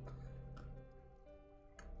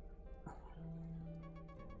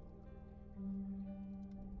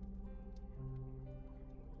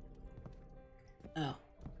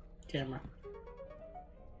 camera.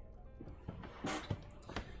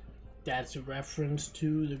 That's a reference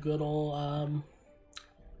to the good old,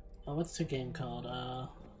 what's the game called?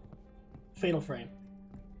 Fatal Frame.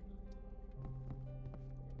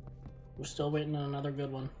 We're still waiting on another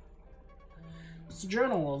good one. It's a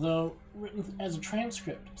journal, although written as a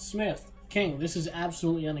transcript. Smith, King, this is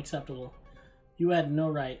absolutely unacceptable. You had no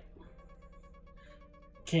right.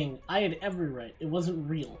 King, I had every right. It wasn't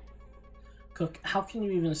real. Cook, how can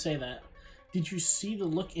you even say that? Did you see the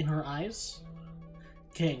look in her eyes?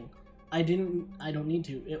 King, I don't need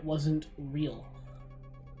to. It wasn't real.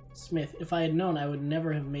 Smith, if I had known, I would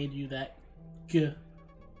never have made you that It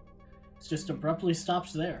just abruptly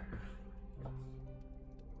stops there.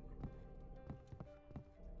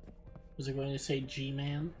 Was it going to say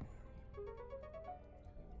G-Man?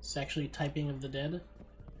 Sexually typing of the dead?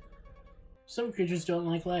 Some creatures don't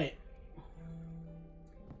like light.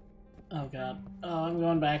 Oh god. Oh, I'm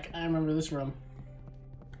going back. I remember this room.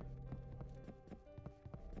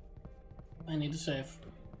 I need to save.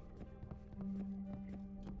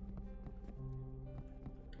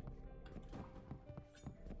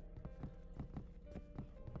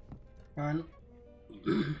 Run.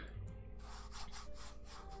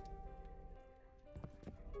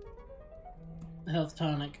 Health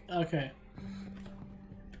tonic. Okay.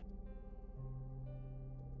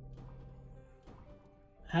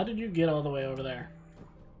 How did you get all the way over there?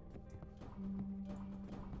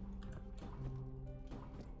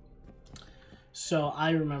 So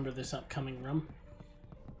I remember this upcoming room.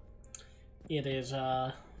 It is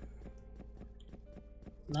not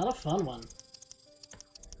a fun one.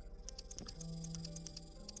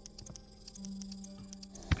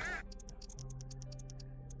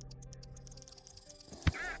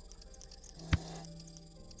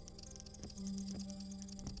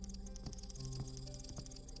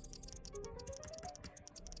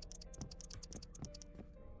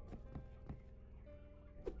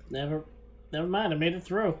 Never mind, I made it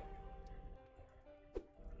through.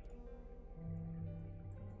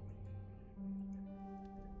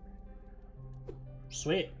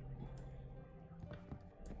 Sweet.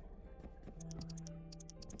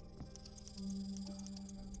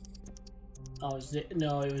 Oh,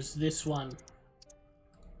 no, it was this one.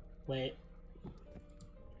 Wait.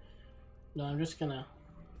 No, I'm just gonna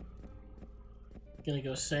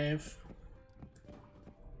go save.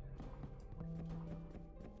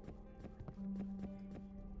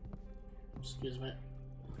 Excuse me.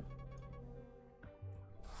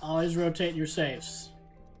 Always rotate your saves.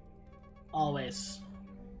 Always.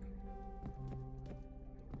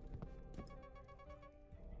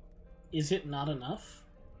 Is it not enough?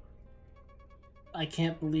 I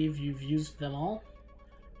can't believe you've used them all.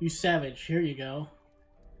 You savage, here you go.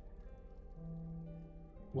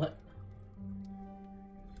 What?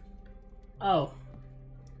 Oh.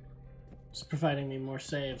 It's providing me more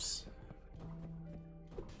saves.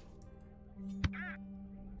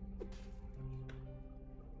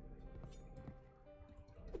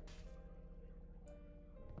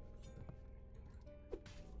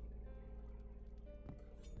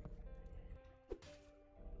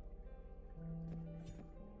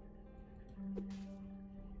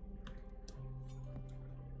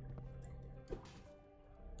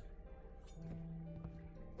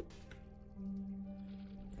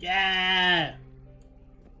 Yeah!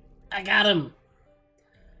 I got him!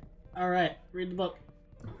 Alright, read the book.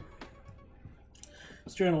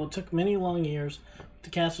 This journal, it took many long years, but the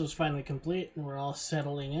castle was finally complete and we're all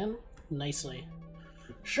settling in nicely.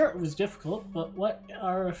 Sure, it was difficult, but what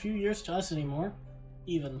are a few years to us anymore?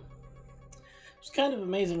 Even. It's kind of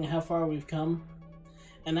amazing how far we've come,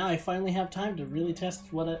 and now I finally have time to really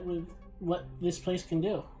test what this place can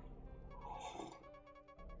do.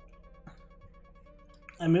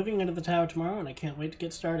 I'm moving into the tower tomorrow, and I can't wait to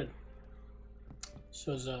get started.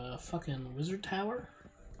 So is a fucking wizard tower?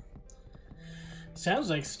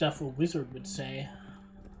 Sounds like stuff a wizard would say.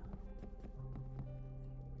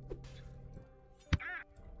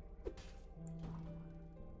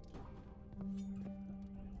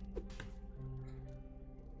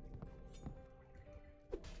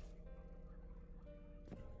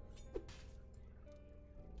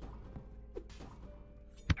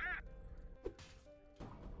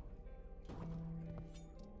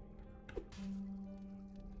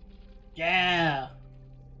 Yeah!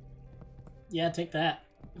 Yeah, take that.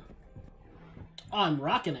 Oh, I'm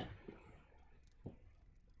rocking it.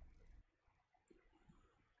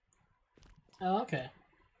 Oh, okay.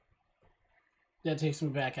 That takes me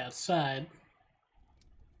back outside.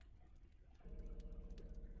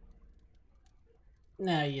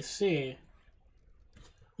 Now, you see,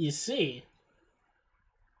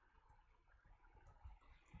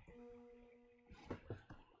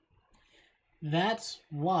 That's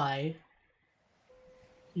why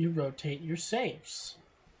you rotate your saves.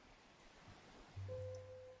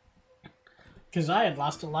 Because I had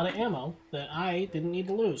lost a lot of ammo that I didn't need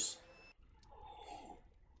to lose.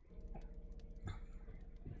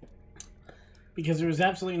 Because there was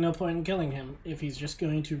absolutely no point in killing him if he's just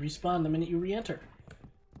going to respawn the minute you re-enter.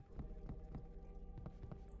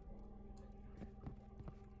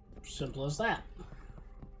 Simple as that.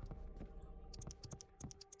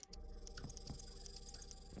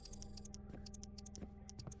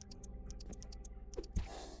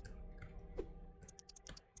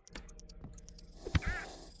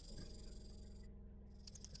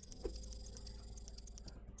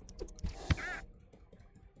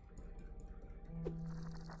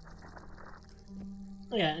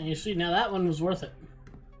 Yeah, and you see, now that one was worth it.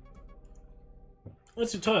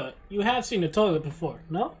 What's a toilet? You have seen a toilet before,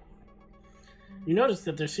 no? You notice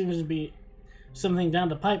that there seems to be something down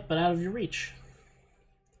the pipe but out of your reach.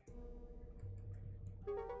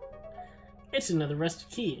 It's another rusty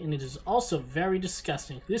key, and it is also very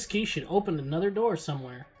disgusting. This key should open another door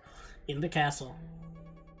somewhere in the castle.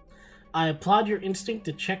 I applaud your instinct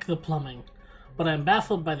to check the plumbing, but I'm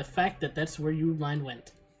baffled by the fact that that's where your mind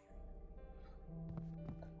went.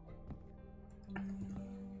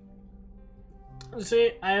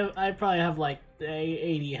 See, I probably have like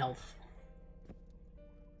 80 health.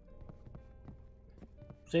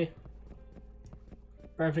 See?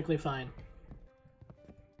 Perfectly fine.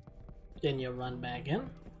 Then you run back in.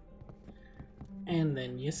 And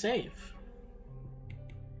then you save.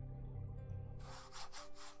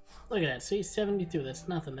 Look at that, see? 72, that's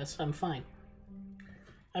nothing, I'm fine.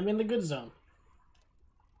 I'm in the good zone.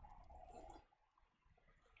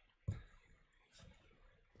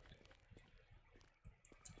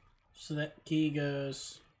 So that key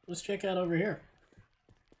goes... Let's check out over here.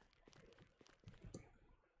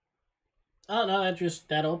 Oh, no,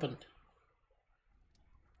 that opened.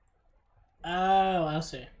 Oh, I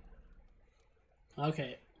see.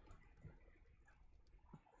 Okay.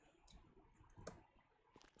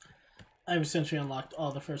 I've essentially unlocked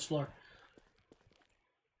all the first floor.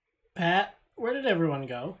 Pat, where did everyone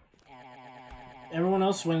go? Everyone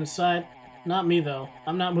else went inside. Not me, though.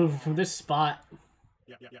 I'm not moving from this spot.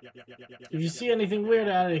 If you see anything weird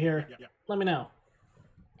out of here, let me know.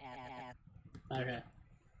 Okay.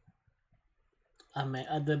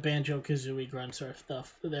 The Banjo-Kazooie grunts are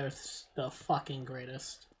they're the fucking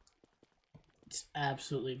greatest. It's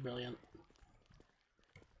absolutely brilliant.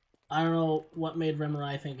 I don't know what made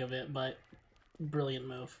Remurai think of it, but brilliant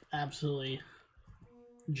move. Absolutely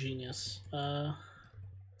genius. An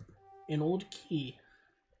old key.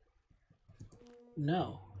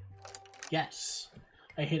 No. Yes.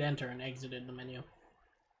 I hit enter and exited the menu.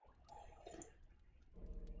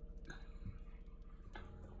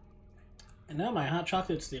 And now my hot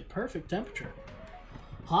chocolate's the perfect temperature.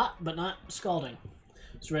 Hot, but not scalding.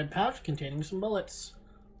 It's a red pouch containing some bullets.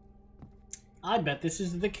 I bet this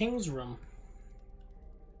is the king's room.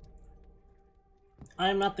 I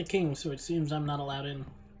am not the king, so it seems I'm not allowed in.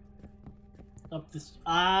 Up this...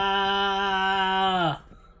 Ah!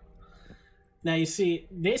 Now you see,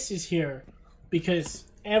 this is here because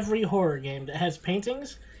every horror game that has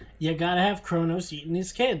paintings, you gotta have Kronos eating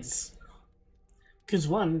his kids. Because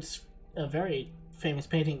one, it's a very famous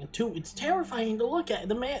painting, and two, it's terrifying to look at.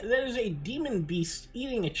 The man, that is a demon beast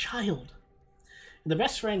eating a child. The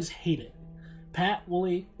best friends hate it. Pat,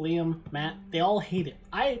 Wooly, Liam, Matt, they all hate it.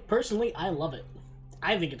 I love it.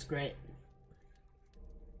 I think it's great.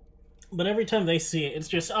 But every time they see it, it's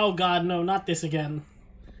just, oh god, no, not this again.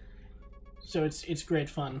 So it's great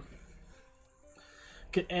fun.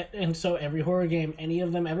 And so every horror game any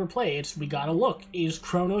of them ever play, we gotta look. Is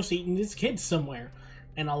Kronos eating his kids somewhere?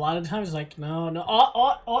 And a lot of times, like, no,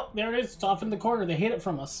 oh, there it is. It's off in the corner. They hid it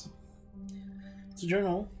from us. It's a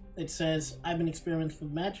journal. It says, I've been experimenting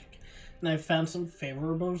with magic, and I've found some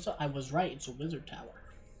favorable results. I was right. It's a wizard tower.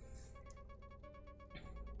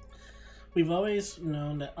 We've always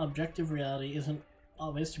known that objective reality isn't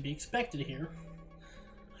always to be expected here.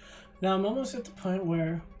 Now I'm almost at the point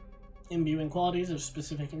where imbuing qualities of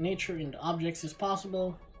specific nature into objects is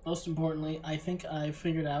possible. Most importantly, I think I've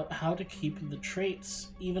figured out how to keep the traits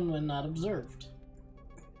even when not observed.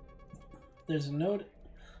 There's a note,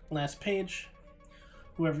 last page.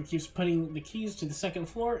 Whoever keeps putting the keys to the second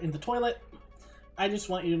floor in the toilet, I just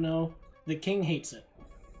want you to know the king hates it.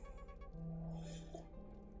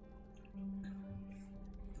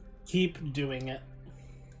 Keep doing it.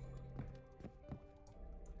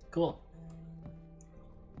 Cool.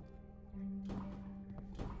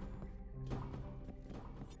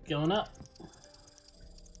 Going up.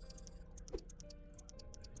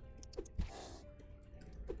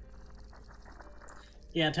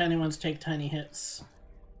 Yeah, tiny ones take tiny hits.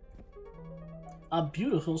 A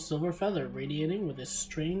beautiful silver feather radiating with a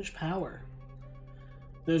strange power.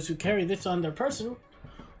 Those who carry this on their person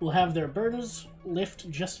will have their burdens lift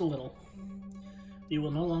just a little. You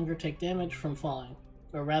will no longer take damage from falling,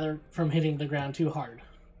 or rather, from hitting the ground too hard.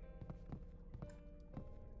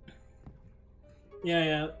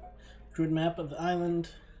 Yeah. Crude map of the island.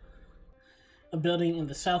 A building in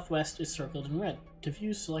the southwest is circled in red. To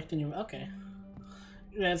view, select a new... Okay.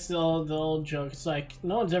 That's the old joke. It's like,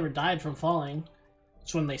 no one's ever died from falling.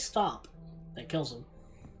 It's when they stop that kills them.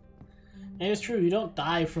 And it's true, you don't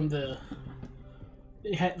die from the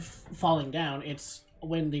falling down. It's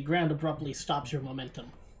when the ground abruptly stops your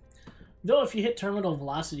momentum. Though if you hit terminal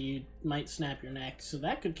velocity, you might snap your neck, so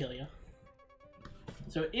that could kill you.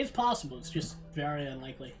 So it is possible, it's just very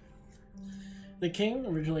unlikely. The king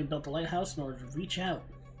originally built the lighthouse in order to reach out.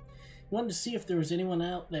 He wanted to see if there was anyone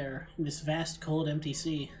out there in this vast, cold, empty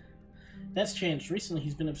sea. That's changed. Recently,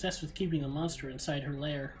 he's been obsessed with keeping the monster inside her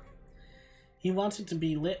lair. He wants it to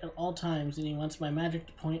be lit at all times, and he wants my magic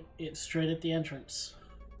to point it straight at the entrance.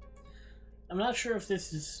 I'm not sure if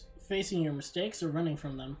this is facing your mistakes or running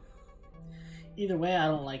from them. Either way, I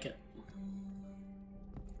don't like it.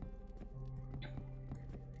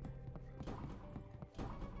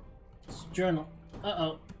 Journal.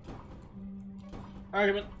 Uh-oh.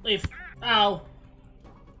 Argument. Leaf. Ow.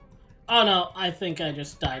 Oh no, I think I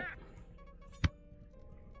just died.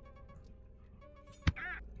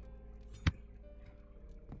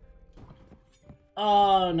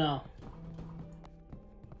 Oh no.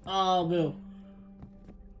 Oh boo.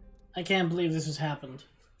 I can't believe this has happened.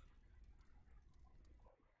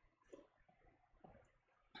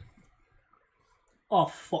 Oh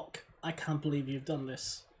fuck. I can't believe you've done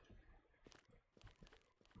this.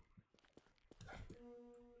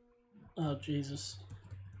 Oh, Jesus.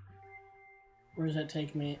 Where does that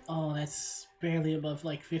take me? Oh, that's barely above,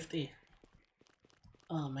 like, 50.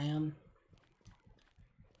 Oh, man.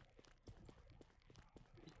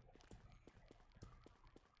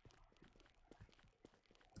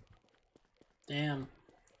 Damn.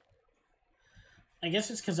 I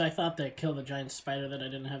guess it's because I thought that killed the giant spider that I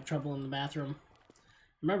didn't have trouble in the bathroom.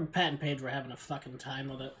 Remember Pat and Paige were having a fucking time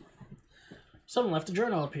with it. Someone left a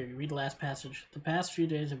journal up here. You read the last passage. The past few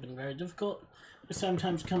days have been very difficult. I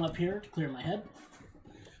sometimes come up here to clear my head.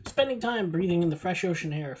 Spending time breathing in the fresh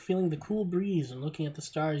ocean air, feeling the cool breeze, and looking at the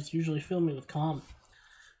stars usually fill me with calm.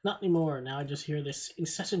 Not anymore. Now I just hear this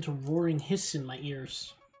incessant roaring hiss in my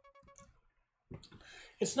ears.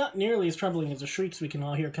 It's not nearly as troubling as the shrieks we can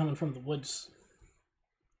all hear coming from the woods.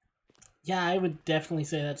 Yeah, I would definitely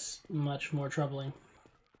say that's much more troubling.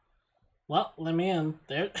 Well, let me in.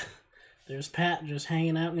 There's Pat just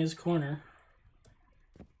hanging out in his corner.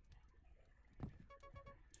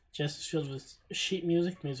 Chest is filled with sheet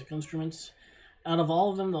music, music instruments. Out of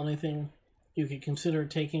all of them, the only thing you could consider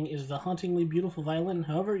taking is the hauntingly beautiful violin.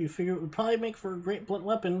 However, you figure it would probably make for a great blunt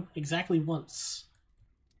weapon exactly once.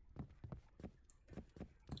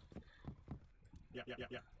 Yeah.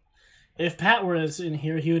 If Pat were in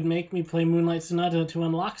here, he would make me play Moonlight Sonata to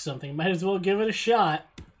unlock something. Might as well give it a shot.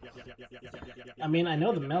 I mean, I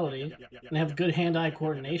know the melody, and have good hand-eye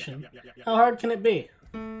coordination. How hard can it be?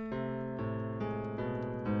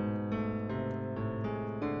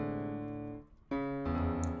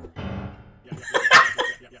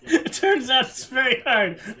 It turns out it's very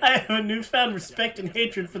hard. I have a newfound respect and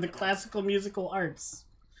hatred for the classical musical arts.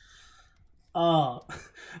 Oh,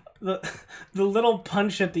 the little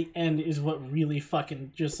punch at the end is what really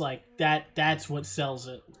fucking just like that's what sells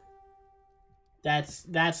it. That's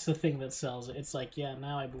the thing that sells it. It's like, yeah,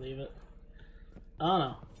 now I believe it. Oh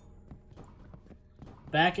no.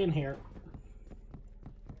 Back in here.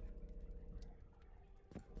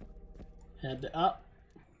 Head up.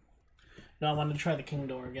 No, I wanted to try the king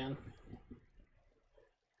door again.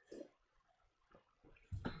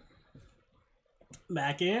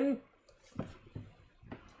 Back in.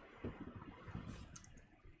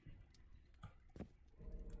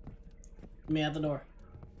 Me at the door.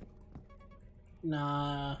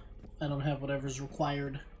 Nah, I don't have whatever's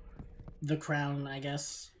required. The crown, I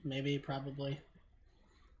guess. Maybe, probably.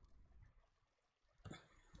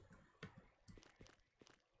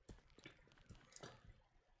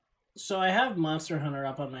 So I have Monster Hunter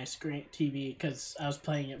up on my screen TV because I was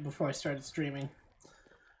playing it before I started streaming.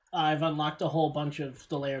 I've unlocked a whole bunch of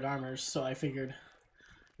the layered armors, so I figured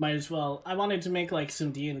might as well. I wanted to make like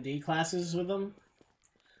some D&D classes with them.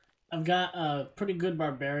 I've got a pretty good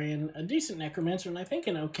barbarian, a decent necromancer, and I think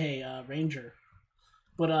an okay ranger.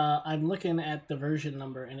 But I'm looking at the version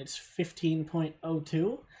number, and it's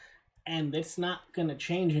 15.02. And it's not gonna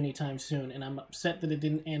change anytime soon, and I'm upset that it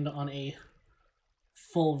didn't end on a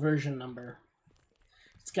full version number.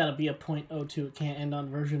 It's gotta be a .02, it can't end on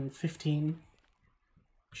version 15.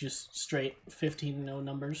 Just straight 15 no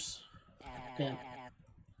numbers. Damn.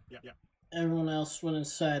 Yeah. Everyone else went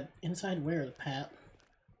inside. Inside where, Pat?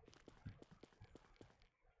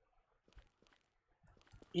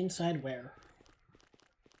 Inside where?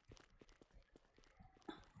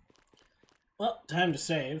 Well, time to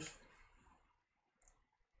save.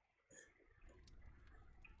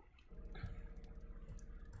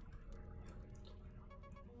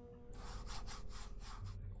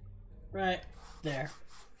 Right there.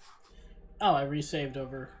 Oh, I resaved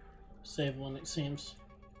over save one, it seems.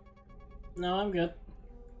 No, I'm good.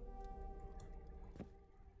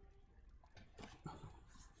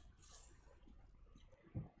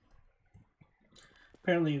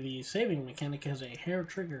 Apparently the saving mechanic has a hair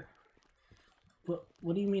trigger. But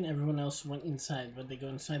what do you mean everyone else went inside? Would they go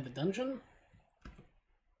inside the dungeon?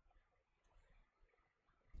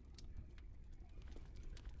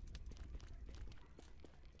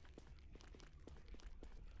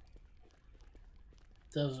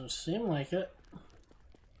 Doesn't seem like it.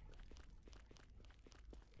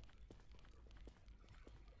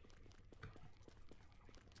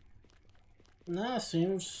 Nah,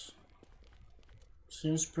 seems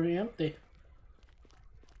pretty empty.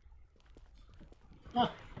 Huh.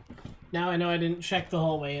 Now I know I didn't check the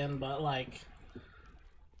whole way in, but like,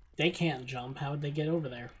 they can't jump. How would they get over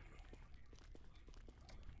there?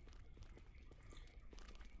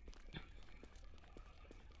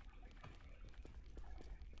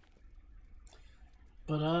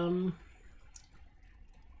 But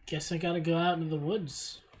guess I gotta go out into the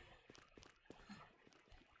woods.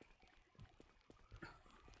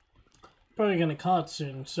 Probably gonna call it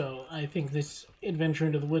soon, so I think this adventure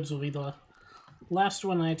into the woods will be the last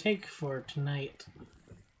one I take for tonight.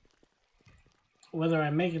 Whether I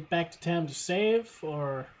make it back to town to save,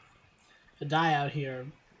 or to die out here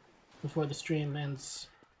before the stream ends,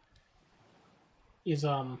 is,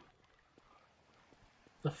 the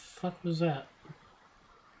fuck was that?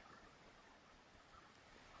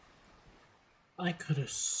 I could have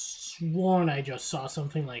sworn I just saw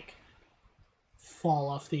something, like, fall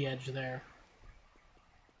off the edge there.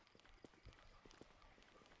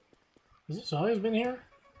 Has this always been here?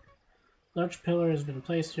 Large pillar has been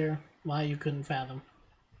placed here. Why, you couldn't fathom.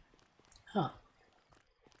 Huh.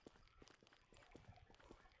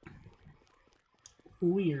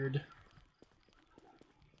 Weird.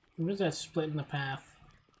 Where's that split in the path?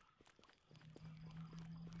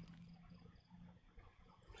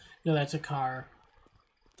 No, that's a car.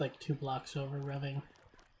 Like 2 blocks over, revving.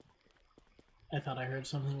 I thought I heard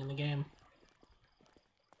something in the game.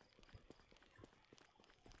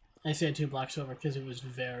 I said 2 blocks over because it was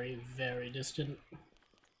very, very distant.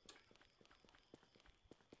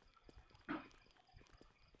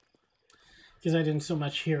 Because I didn't so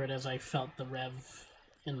much hear it as I felt the rev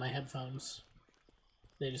in my headphones.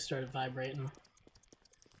 They just started vibrating.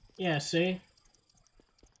 Yeah, see?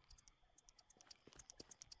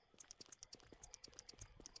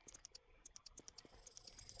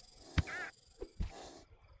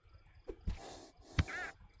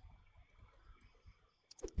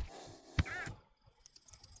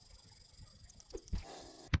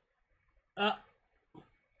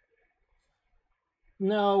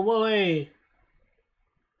 No, Wooly!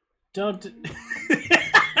 Don't...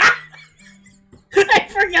 I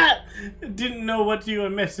forgot! Didn't know what you were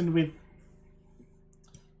messing with.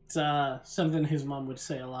 It's, something his mom would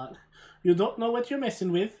say a lot. You don't know what you're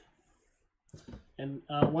messing with. And,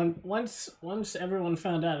 once everyone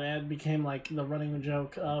found out, it became, like, the running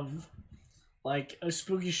joke of, like, a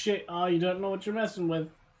spooky shit, oh, you don't know what you're messing with.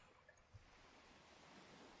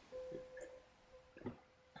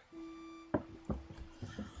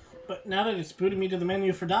 But now that it's booted me to the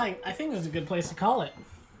menu for dying, I think this is a good place to call it.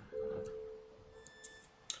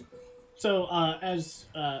 So,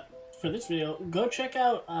 for this video, go check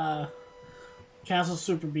out, Castle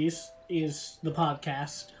Super Beast is the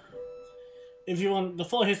podcast. If you want the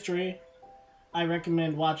full history, I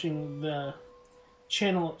recommend watching the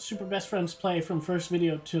channel Super Best Friends Play from first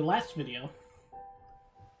video to last video.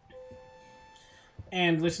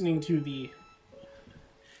 And listening to the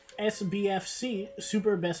SBFC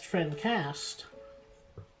Super Best Friend Cast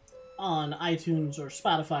on iTunes or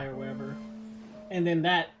Spotify or wherever. And then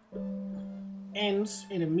that ends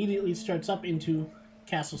and immediately starts up into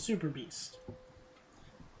Castle Super Beast.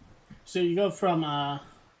 So you go from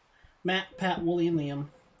Matt, Pat, Wooly, and Liam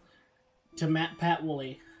to Matt, Pat,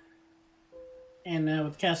 Wooly. And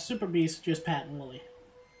with Castle Super Beast, just Pat and Wooly.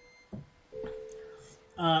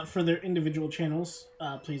 for their individual channels,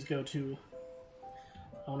 please go to...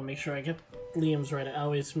 I want to make sure I get Liam's right. I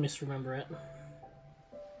always misremember it.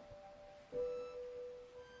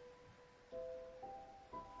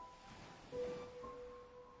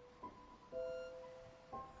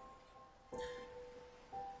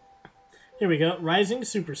 Here we go. Rising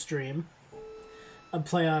Superstream. A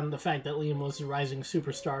play on the fact that Liam was the rising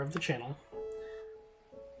superstar of the channel.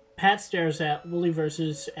 Pat Stares at Wooly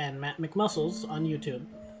Versus and Matt McMuscles on YouTube.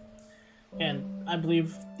 And I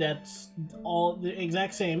believe that's all the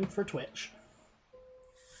exact same for Twitch.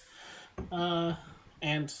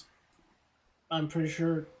 And I'm pretty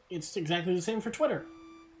sure it's exactly the same for Twitter.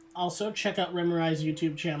 Also, check out Remorai's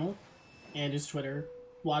YouTube channel and his Twitter.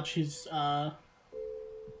 Watch his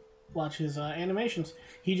animations.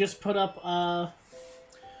 He just put up a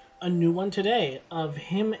new one today of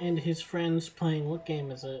him and his friends playing. What game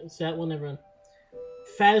is it? It's that one everyone...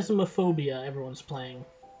 Phasmophobia everyone's playing.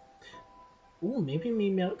 Ooh, maybe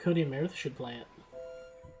me, Cody, and Meredith should play it.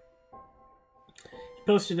 He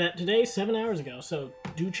posted that today, 7 hours ago, so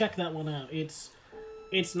do check that one out. It's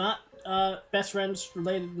not best friends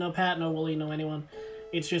related, no Pat, no Wooly, no anyone.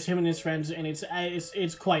 It's just him and his friends, and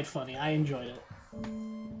it's quite funny. I enjoyed it.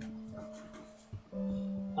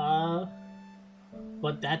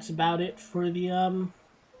 But that's about it for the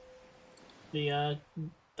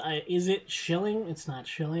is it shilling? It's not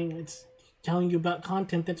shilling. It's telling you about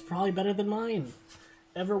content that's probably better than mine.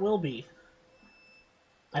 Ever will be.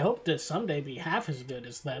 I hope to someday be half as good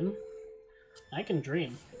as them. I can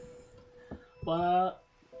dream. But,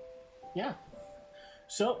 yeah.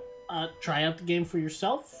 So, try out the game for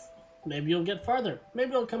yourself. Maybe you'll get farther.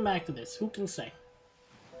 Maybe you'll come back to this. Who can say?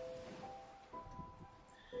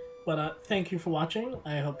 But, thank you for watching.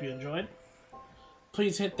 I hope you enjoyed.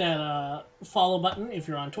 Please hit that follow button if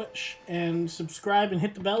you're on Twitch, and subscribe and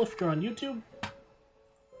hit the bell if you're on YouTube.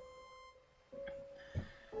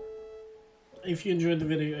 If you enjoyed the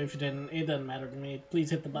video, if you didn't, it doesn't matter to me. Please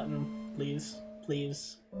hit the button. Please.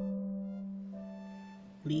 Please.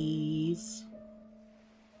 Please.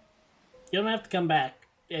 You don't have to come back.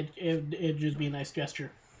 It'd just be a nice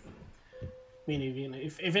gesture. I mean,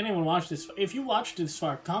 if anyone watched this, if you watched this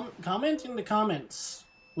far, comment in the comments.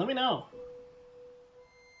 Let me know.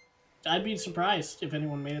 I'd be surprised if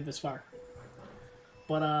anyone made it this far.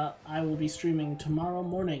 But, I will be streaming tomorrow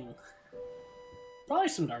morning. Probably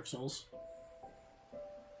some Dark Souls.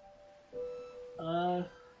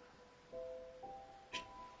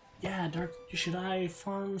 Yeah, should I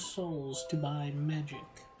farm souls to buy magic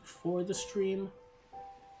for the stream?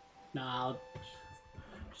 Nah, I'll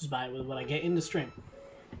just buy it with what I get in the stream.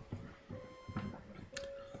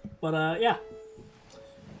 But, yeah.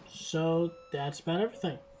 So, that's about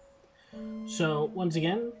everything. So, once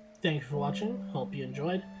again, thank you for watching. Hope you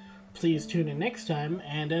enjoyed. Please tune in next time,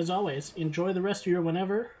 and as always, enjoy the rest of your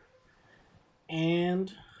whenever.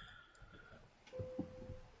 And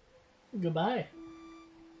goodbye.